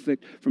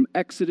perfect. From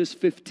Exodus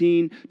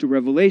 15 to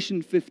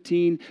Revelation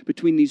 15,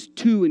 between these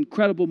two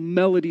incredible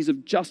melodies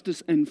of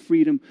justice and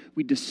freedom,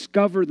 we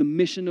discover the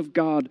mission of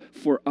God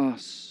for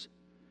us.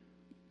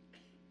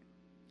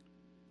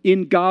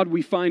 In God,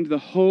 we find the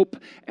hope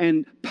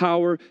and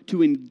power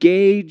to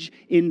engage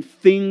in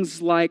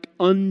things like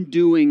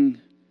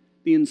undoing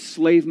the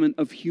enslavement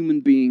of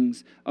human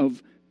beings,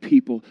 of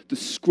people. The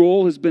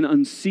scroll has been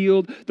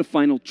unsealed. The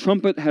final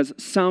trumpet has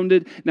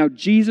sounded. Now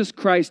Jesus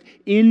Christ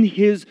in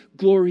his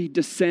glory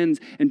descends.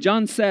 And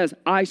John says,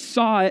 I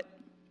saw it.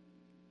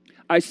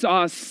 I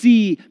saw a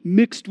sea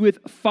mixed with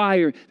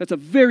fire. That's a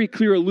very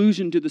clear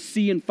allusion to the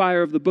sea and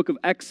fire of the book of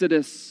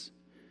Exodus.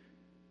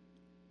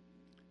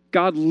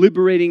 God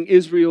liberating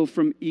Israel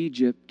from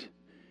Egypt.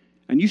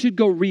 And you should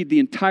go read the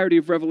entirety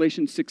of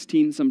Revelation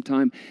 16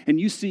 sometime, and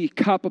you see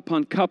cup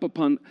upon cup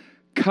upon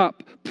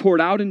cup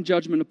poured out in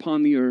judgment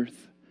upon the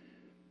earth.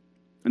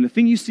 And the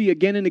thing you see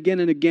again and again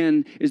and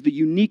again is the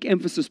unique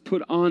emphasis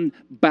put on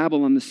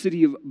Babylon, the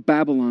city of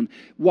Babylon.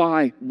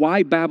 Why?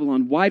 Why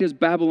Babylon? Why does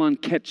Babylon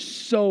catch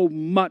so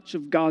much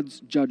of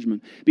God's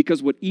judgment?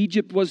 Because what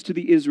Egypt was to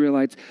the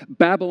Israelites,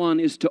 Babylon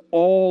is to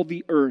all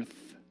the earth.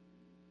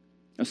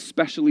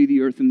 Especially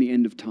the earth in the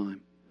end of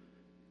time.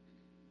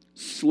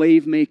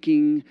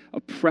 Slave-making,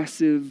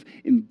 oppressive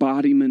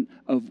embodiment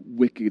of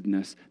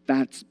wickedness.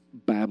 That's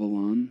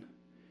Babylon.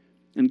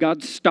 And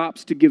God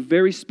stops to give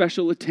very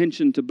special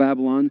attention to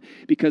Babylon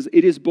because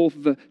it is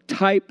both the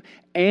type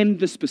and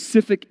the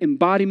specific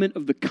embodiment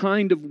of the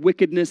kind of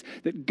wickedness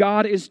that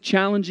God is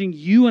challenging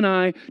you and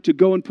I to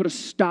go and put a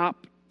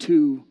stop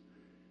to.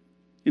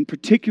 In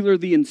particular,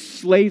 the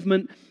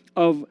enslavement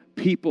of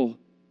people.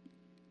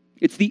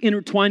 It's the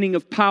intertwining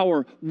of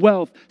power,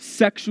 wealth,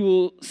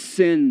 sexual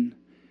sin.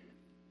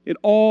 It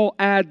all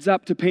adds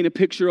up to paint a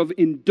picture of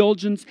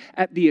indulgence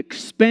at the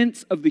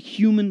expense of the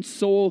human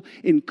soul,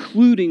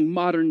 including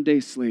modern-day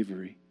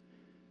slavery.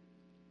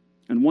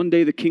 And one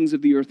day the kings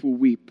of the earth will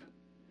weep,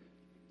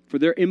 for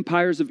their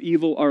empires of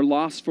evil are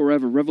lost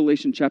forever.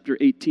 Revelation chapter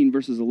 18,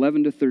 verses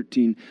 11 to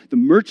 13. The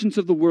merchants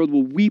of the world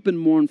will weep and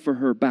mourn for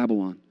her,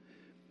 Babylon,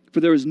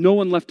 for there is no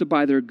one left to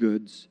buy their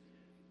goods.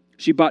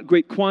 She bought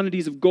great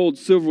quantities of gold,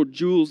 silver,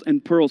 jewels,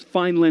 and pearls,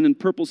 fine linen,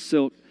 purple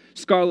silk,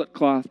 scarlet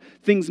cloth,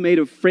 things made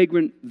of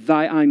fragrant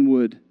thine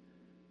wood,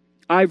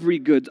 ivory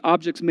goods,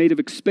 objects made of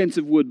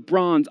expensive wood,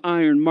 bronze,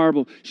 iron,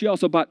 marble. She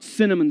also bought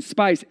cinnamon,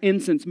 spice,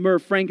 incense, myrrh,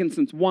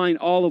 frankincense, wine,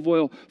 olive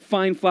oil,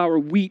 fine flour,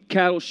 wheat,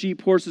 cattle,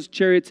 sheep, horses,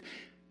 chariots,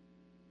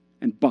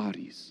 and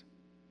bodies.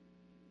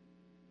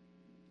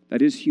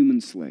 That is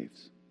human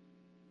slaves.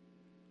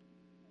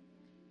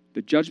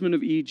 The judgment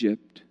of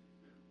Egypt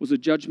was a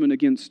judgment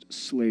against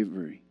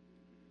slavery.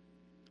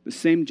 The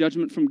same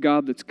judgment from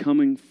God that's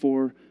coming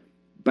for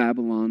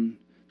Babylon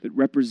that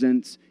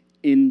represents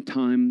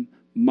end-time,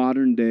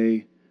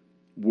 modern-day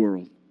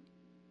world.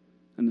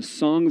 And the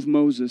Song of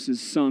Moses is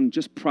sung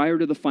just prior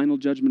to the final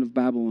judgment of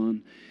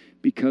Babylon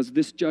because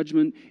this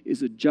judgment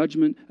is a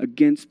judgment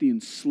against the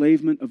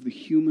enslavement of the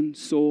human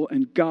soul,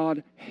 and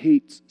God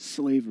hates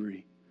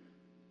slavery.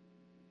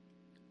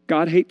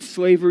 God hates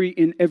slavery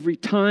in every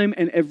time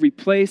and every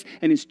place,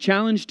 and his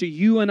challenge to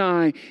you and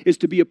I is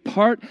to be a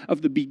part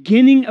of the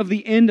beginning of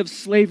the end of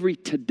slavery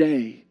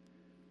today.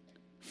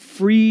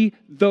 Free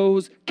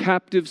those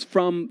captives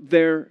from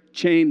their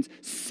chains.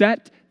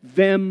 Set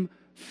them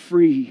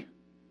free.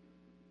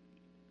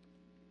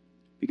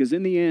 Because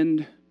in the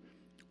end,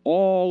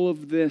 All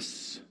of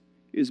this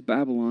is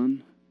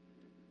Babylon.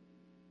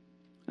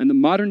 And the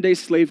modern day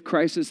slave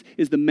crisis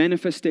is the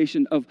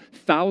manifestation of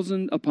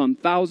thousands upon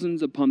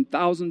thousands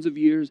of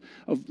years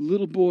of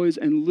little boys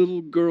and little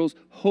girls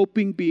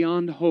hoping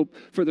beyond hope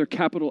for their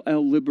capital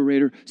L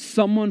liberator,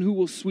 someone who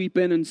will sweep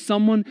in and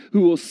someone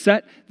who will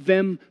set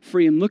them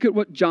free. And look at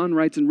what John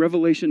writes in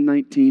Revelation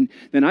 19.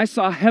 Then I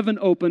saw heaven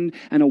opened,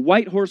 and a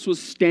white horse was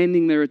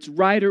standing there. Its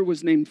rider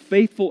was named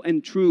Faithful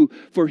and True,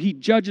 for he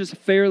judges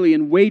fairly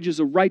and wages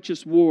a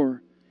righteous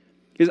war.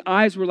 His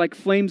eyes were like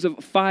flames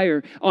of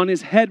fire. On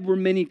his head were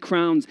many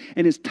crowns,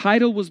 and his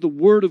title was the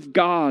Word of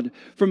God.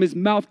 From his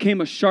mouth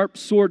came a sharp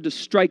sword to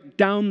strike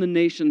down the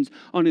nations.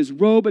 On his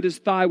robe at his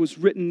thigh was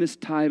written this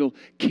title,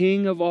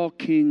 King of all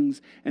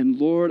kings and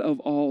Lord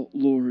of all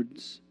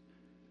lords.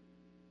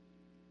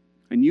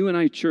 And you and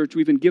I, church,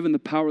 we've been given the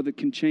power that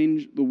can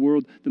change the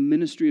world, the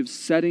ministry of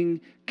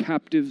setting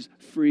captives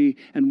free.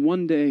 And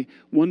one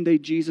day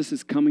Jesus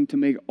is coming to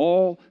make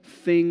all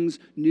things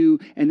new.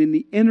 And in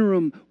the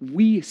interim,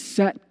 we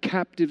set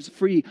captives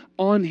free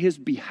on his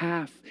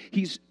behalf.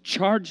 He's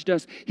charged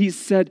us. He's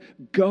said,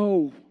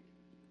 go.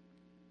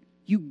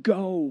 You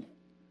go.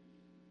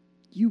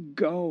 You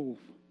go.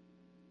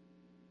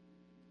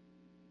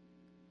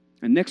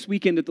 And next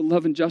weekend at the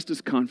Love and Justice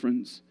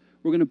Conference,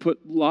 we're going to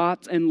put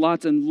lots and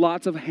lots and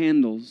lots of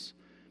handles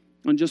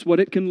on just what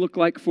it can look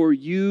like for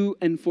you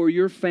and for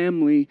your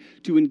family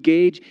to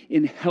engage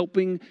in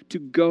helping to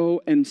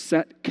go and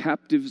set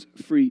captives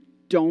free.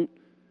 Don't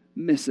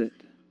miss it.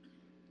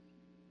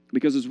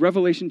 Because as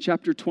Revelation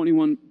chapter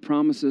 21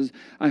 promises,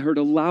 I heard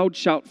a loud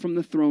shout from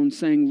the throne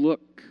saying,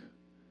 look,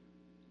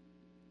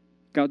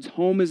 God's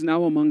home is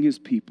now among his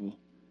people.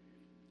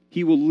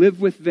 He will live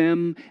with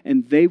them,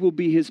 and they will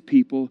be his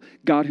people.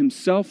 God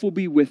himself will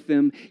be with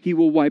them. He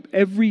will wipe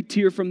every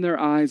tear from their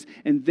eyes,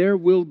 and there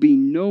will be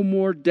no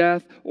more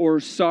death or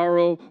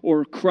sorrow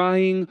or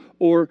crying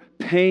or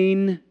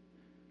pain.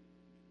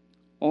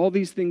 All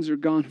these things are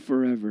gone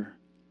forever.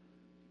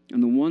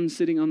 And the one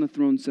sitting on the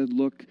throne said,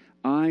 look,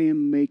 I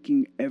am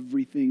making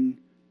everything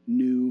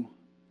new.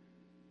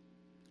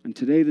 And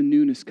today the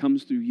newness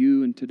comes through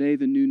you, and today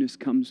the newness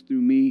comes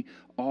through me,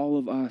 all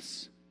of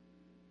us.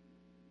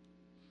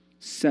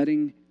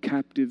 Setting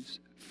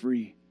captives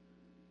free.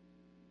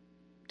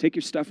 Take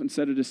your stuff and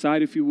set it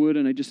aside if you would,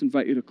 and I just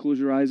invite you to close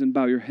your eyes and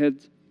bow your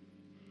heads.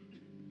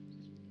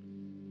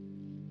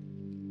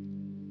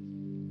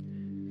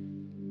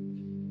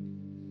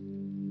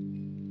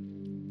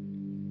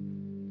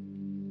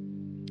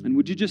 And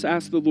would you just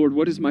ask the Lord,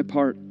 what is my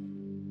part?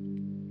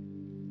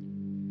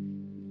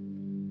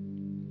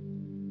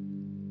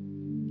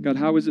 God,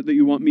 how is it that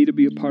you want me to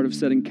be a part of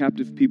setting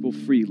captive people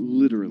free,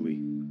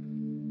 literally?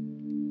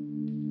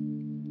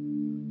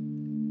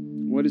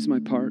 What is my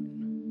part?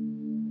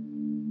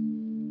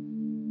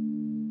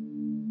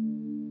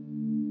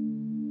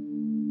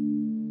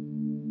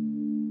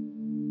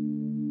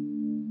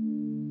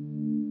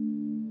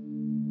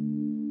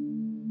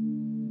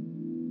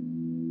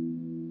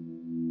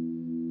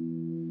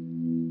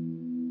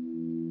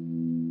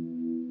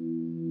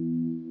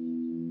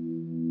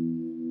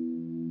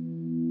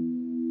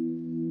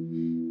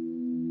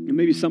 And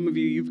maybe some of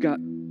you, you've got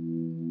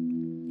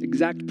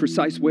exact,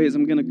 precise ways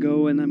I'm going to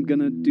go and I'm going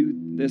to do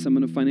this. I'm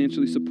going to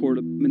financially support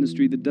a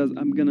ministry that does.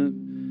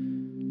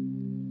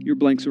 Your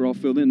blanks are all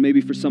filled in. Maybe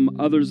for some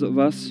others of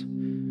us,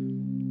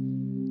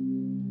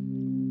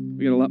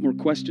 we got a lot more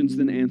questions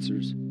than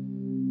answers.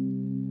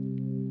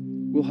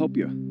 We'll help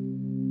you.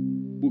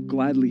 We'll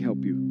gladly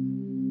help you.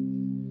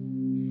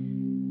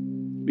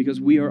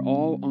 Because we are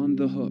all on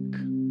the hook.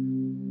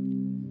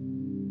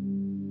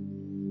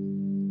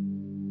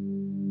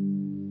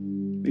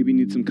 Maybe you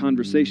need some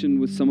conversation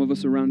with some of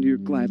us around here,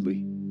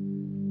 gladly.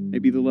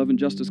 Maybe the Love and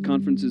Justice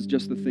Conference is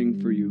just the thing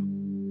for you.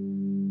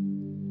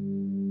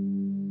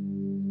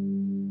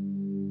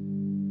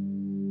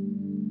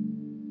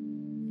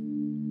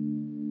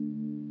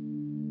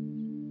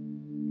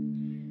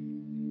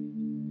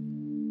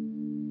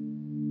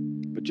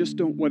 But just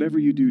don't, whatever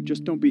you do,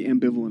 just don't be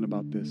ambivalent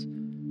about this.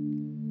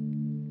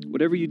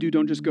 Whatever you do,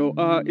 don't just go,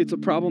 it's a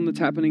problem that's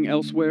happening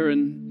elsewhere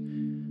and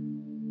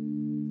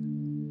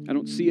I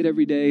don't see it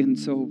every day and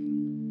so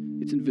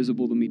it's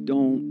invisible to me.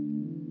 Don't.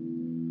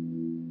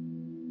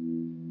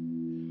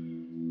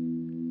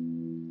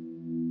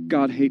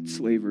 God hates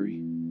slavery.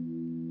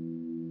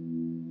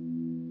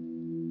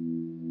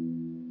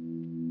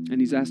 And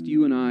he's asked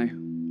you and I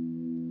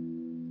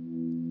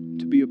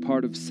to be a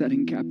part of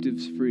setting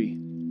captives free.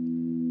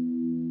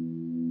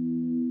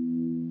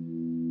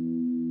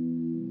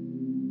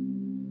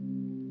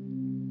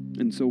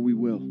 And so we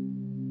will.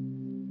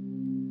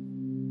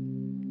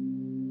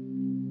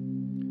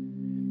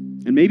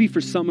 And maybe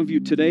for some of you,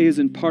 today is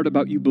in part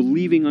about you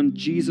believing on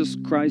Jesus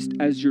Christ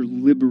as your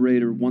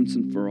liberator once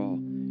and for all.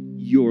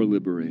 Your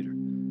liberator.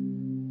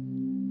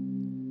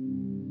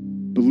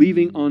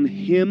 Believing on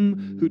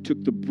him who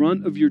took the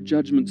brunt of your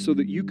judgment so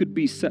that you could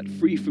be set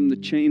free from the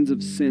chains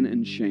of sin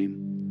and shame.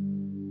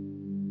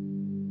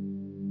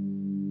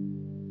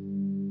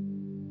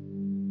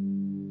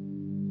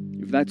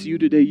 If that's you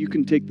today, you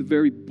can take the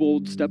very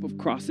bold step of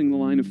crossing the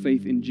line of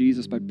faith in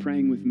Jesus by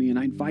praying with me. And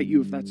I invite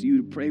you, if that's you,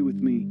 to pray with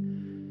me.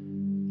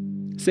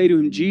 Say to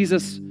him,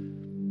 Jesus,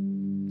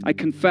 I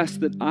confess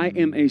that I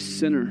am a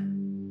sinner.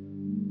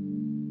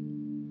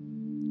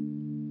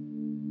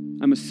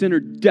 I'm a sinner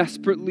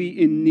desperately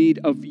in need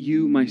of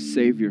you, my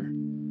Savior,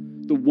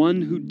 the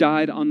one who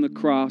died on the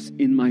cross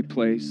in my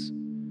place.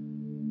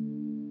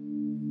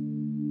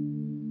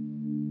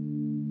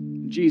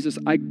 Jesus,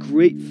 I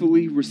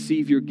gratefully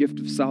receive your gift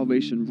of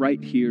salvation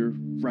right here,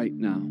 right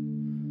now.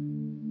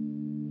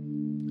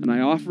 And I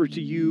offer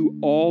to you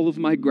all of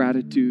my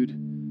gratitude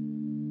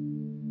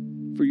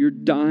for your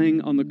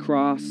dying on the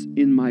cross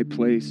in my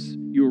place,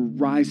 your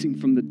rising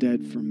from the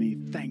dead for me.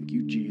 Thank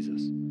you,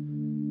 Jesus.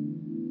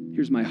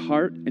 Here's my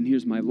heart, and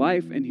here's my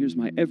life, and here's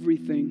my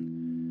everything.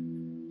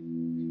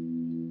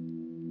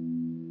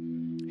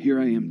 Here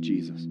I am,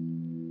 Jesus.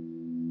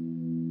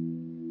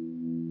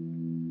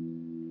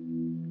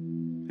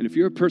 And if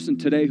you're a person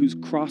today who's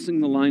crossing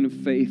the line of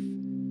faith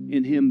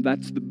in him,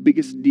 that's the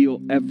biggest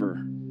deal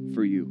ever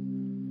for you.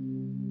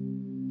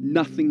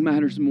 Nothing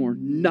matters more.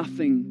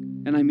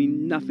 Nothing, and I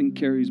mean nothing,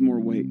 carries more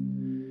weight.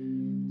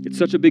 It's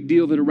such a big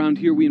deal that around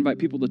here we invite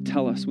people to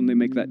tell us when they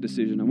make that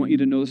decision. I want you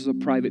to know this is a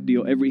private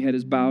deal. Every head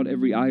is bowed,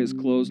 every eye is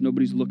closed.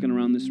 Nobody's looking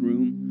around this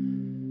room.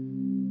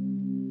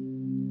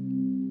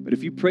 But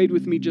if you prayed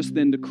with me just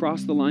then to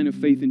cross the line of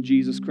faith in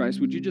Jesus Christ,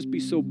 would you just be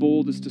so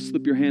bold as to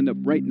slip your hand up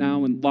right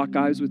now and lock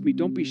eyes with me?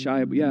 Don't be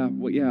shy. But yeah,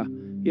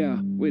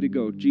 way to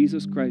go.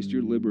 Jesus Christ,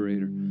 your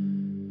liberator.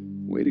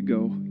 Way to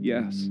go.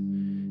 Yes.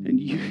 And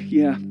you,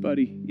 yeah,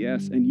 buddy,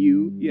 yes. And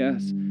you,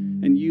 yes.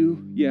 And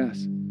you,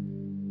 yes.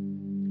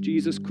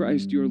 Jesus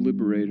Christ, your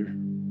liberator.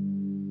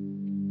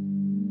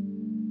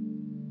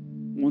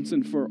 Once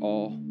and for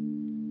all.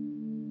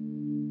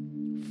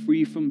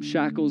 Free from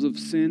shackles of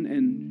sin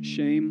and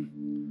shame.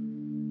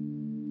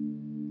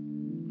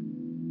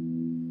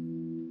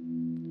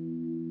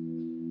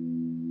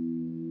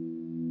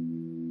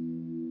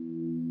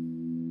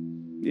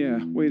 Yeah,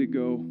 way to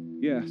go.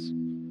 Yes.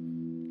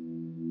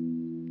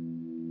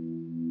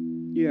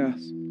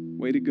 Yes,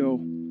 way to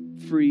go.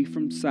 Free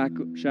from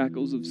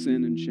shackles of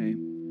sin and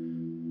shame.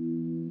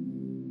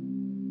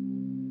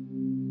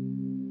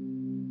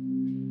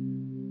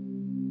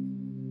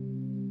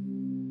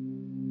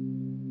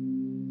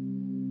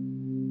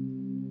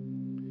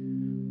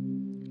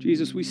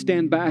 Jesus, we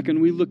stand back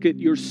and we look at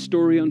your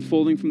story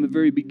unfolding from the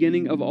very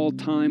beginning of all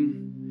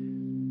time,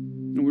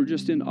 and we're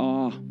just in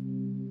awe.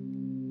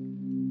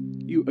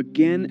 You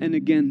again and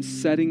again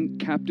setting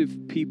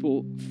captive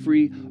people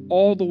free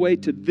all the way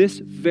to this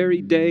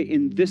very day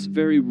in this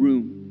very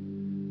room.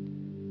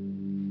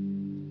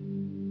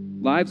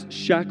 Lives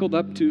shackled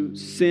up to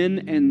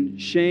sin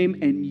and shame,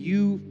 and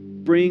you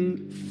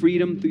bring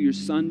freedom through your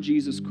Son,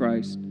 Jesus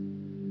Christ.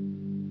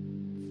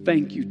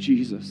 Thank you,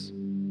 Jesus.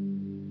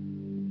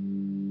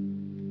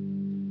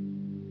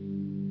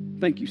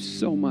 Thank you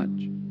so much.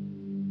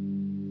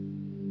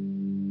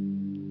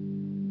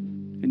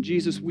 And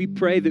Jesus, we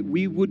pray that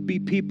we would be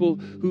people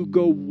who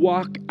go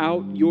walk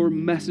out your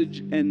message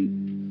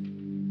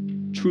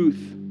and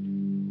truth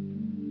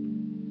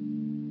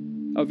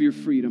of your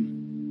freedom.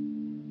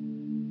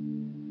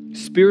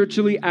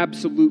 Spiritually,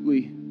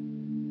 absolutely,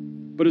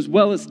 but as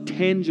well as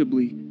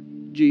tangibly,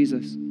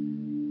 Jesus.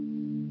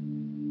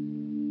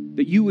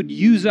 That you would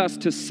use us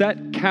to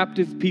set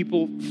captive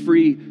people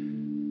free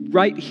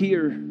right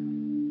here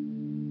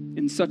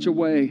in such a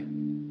way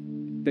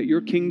that your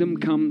kingdom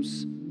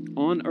comes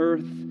on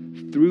earth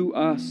through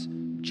us,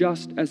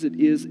 just as it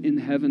is in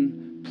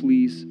heaven,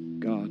 please,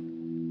 God.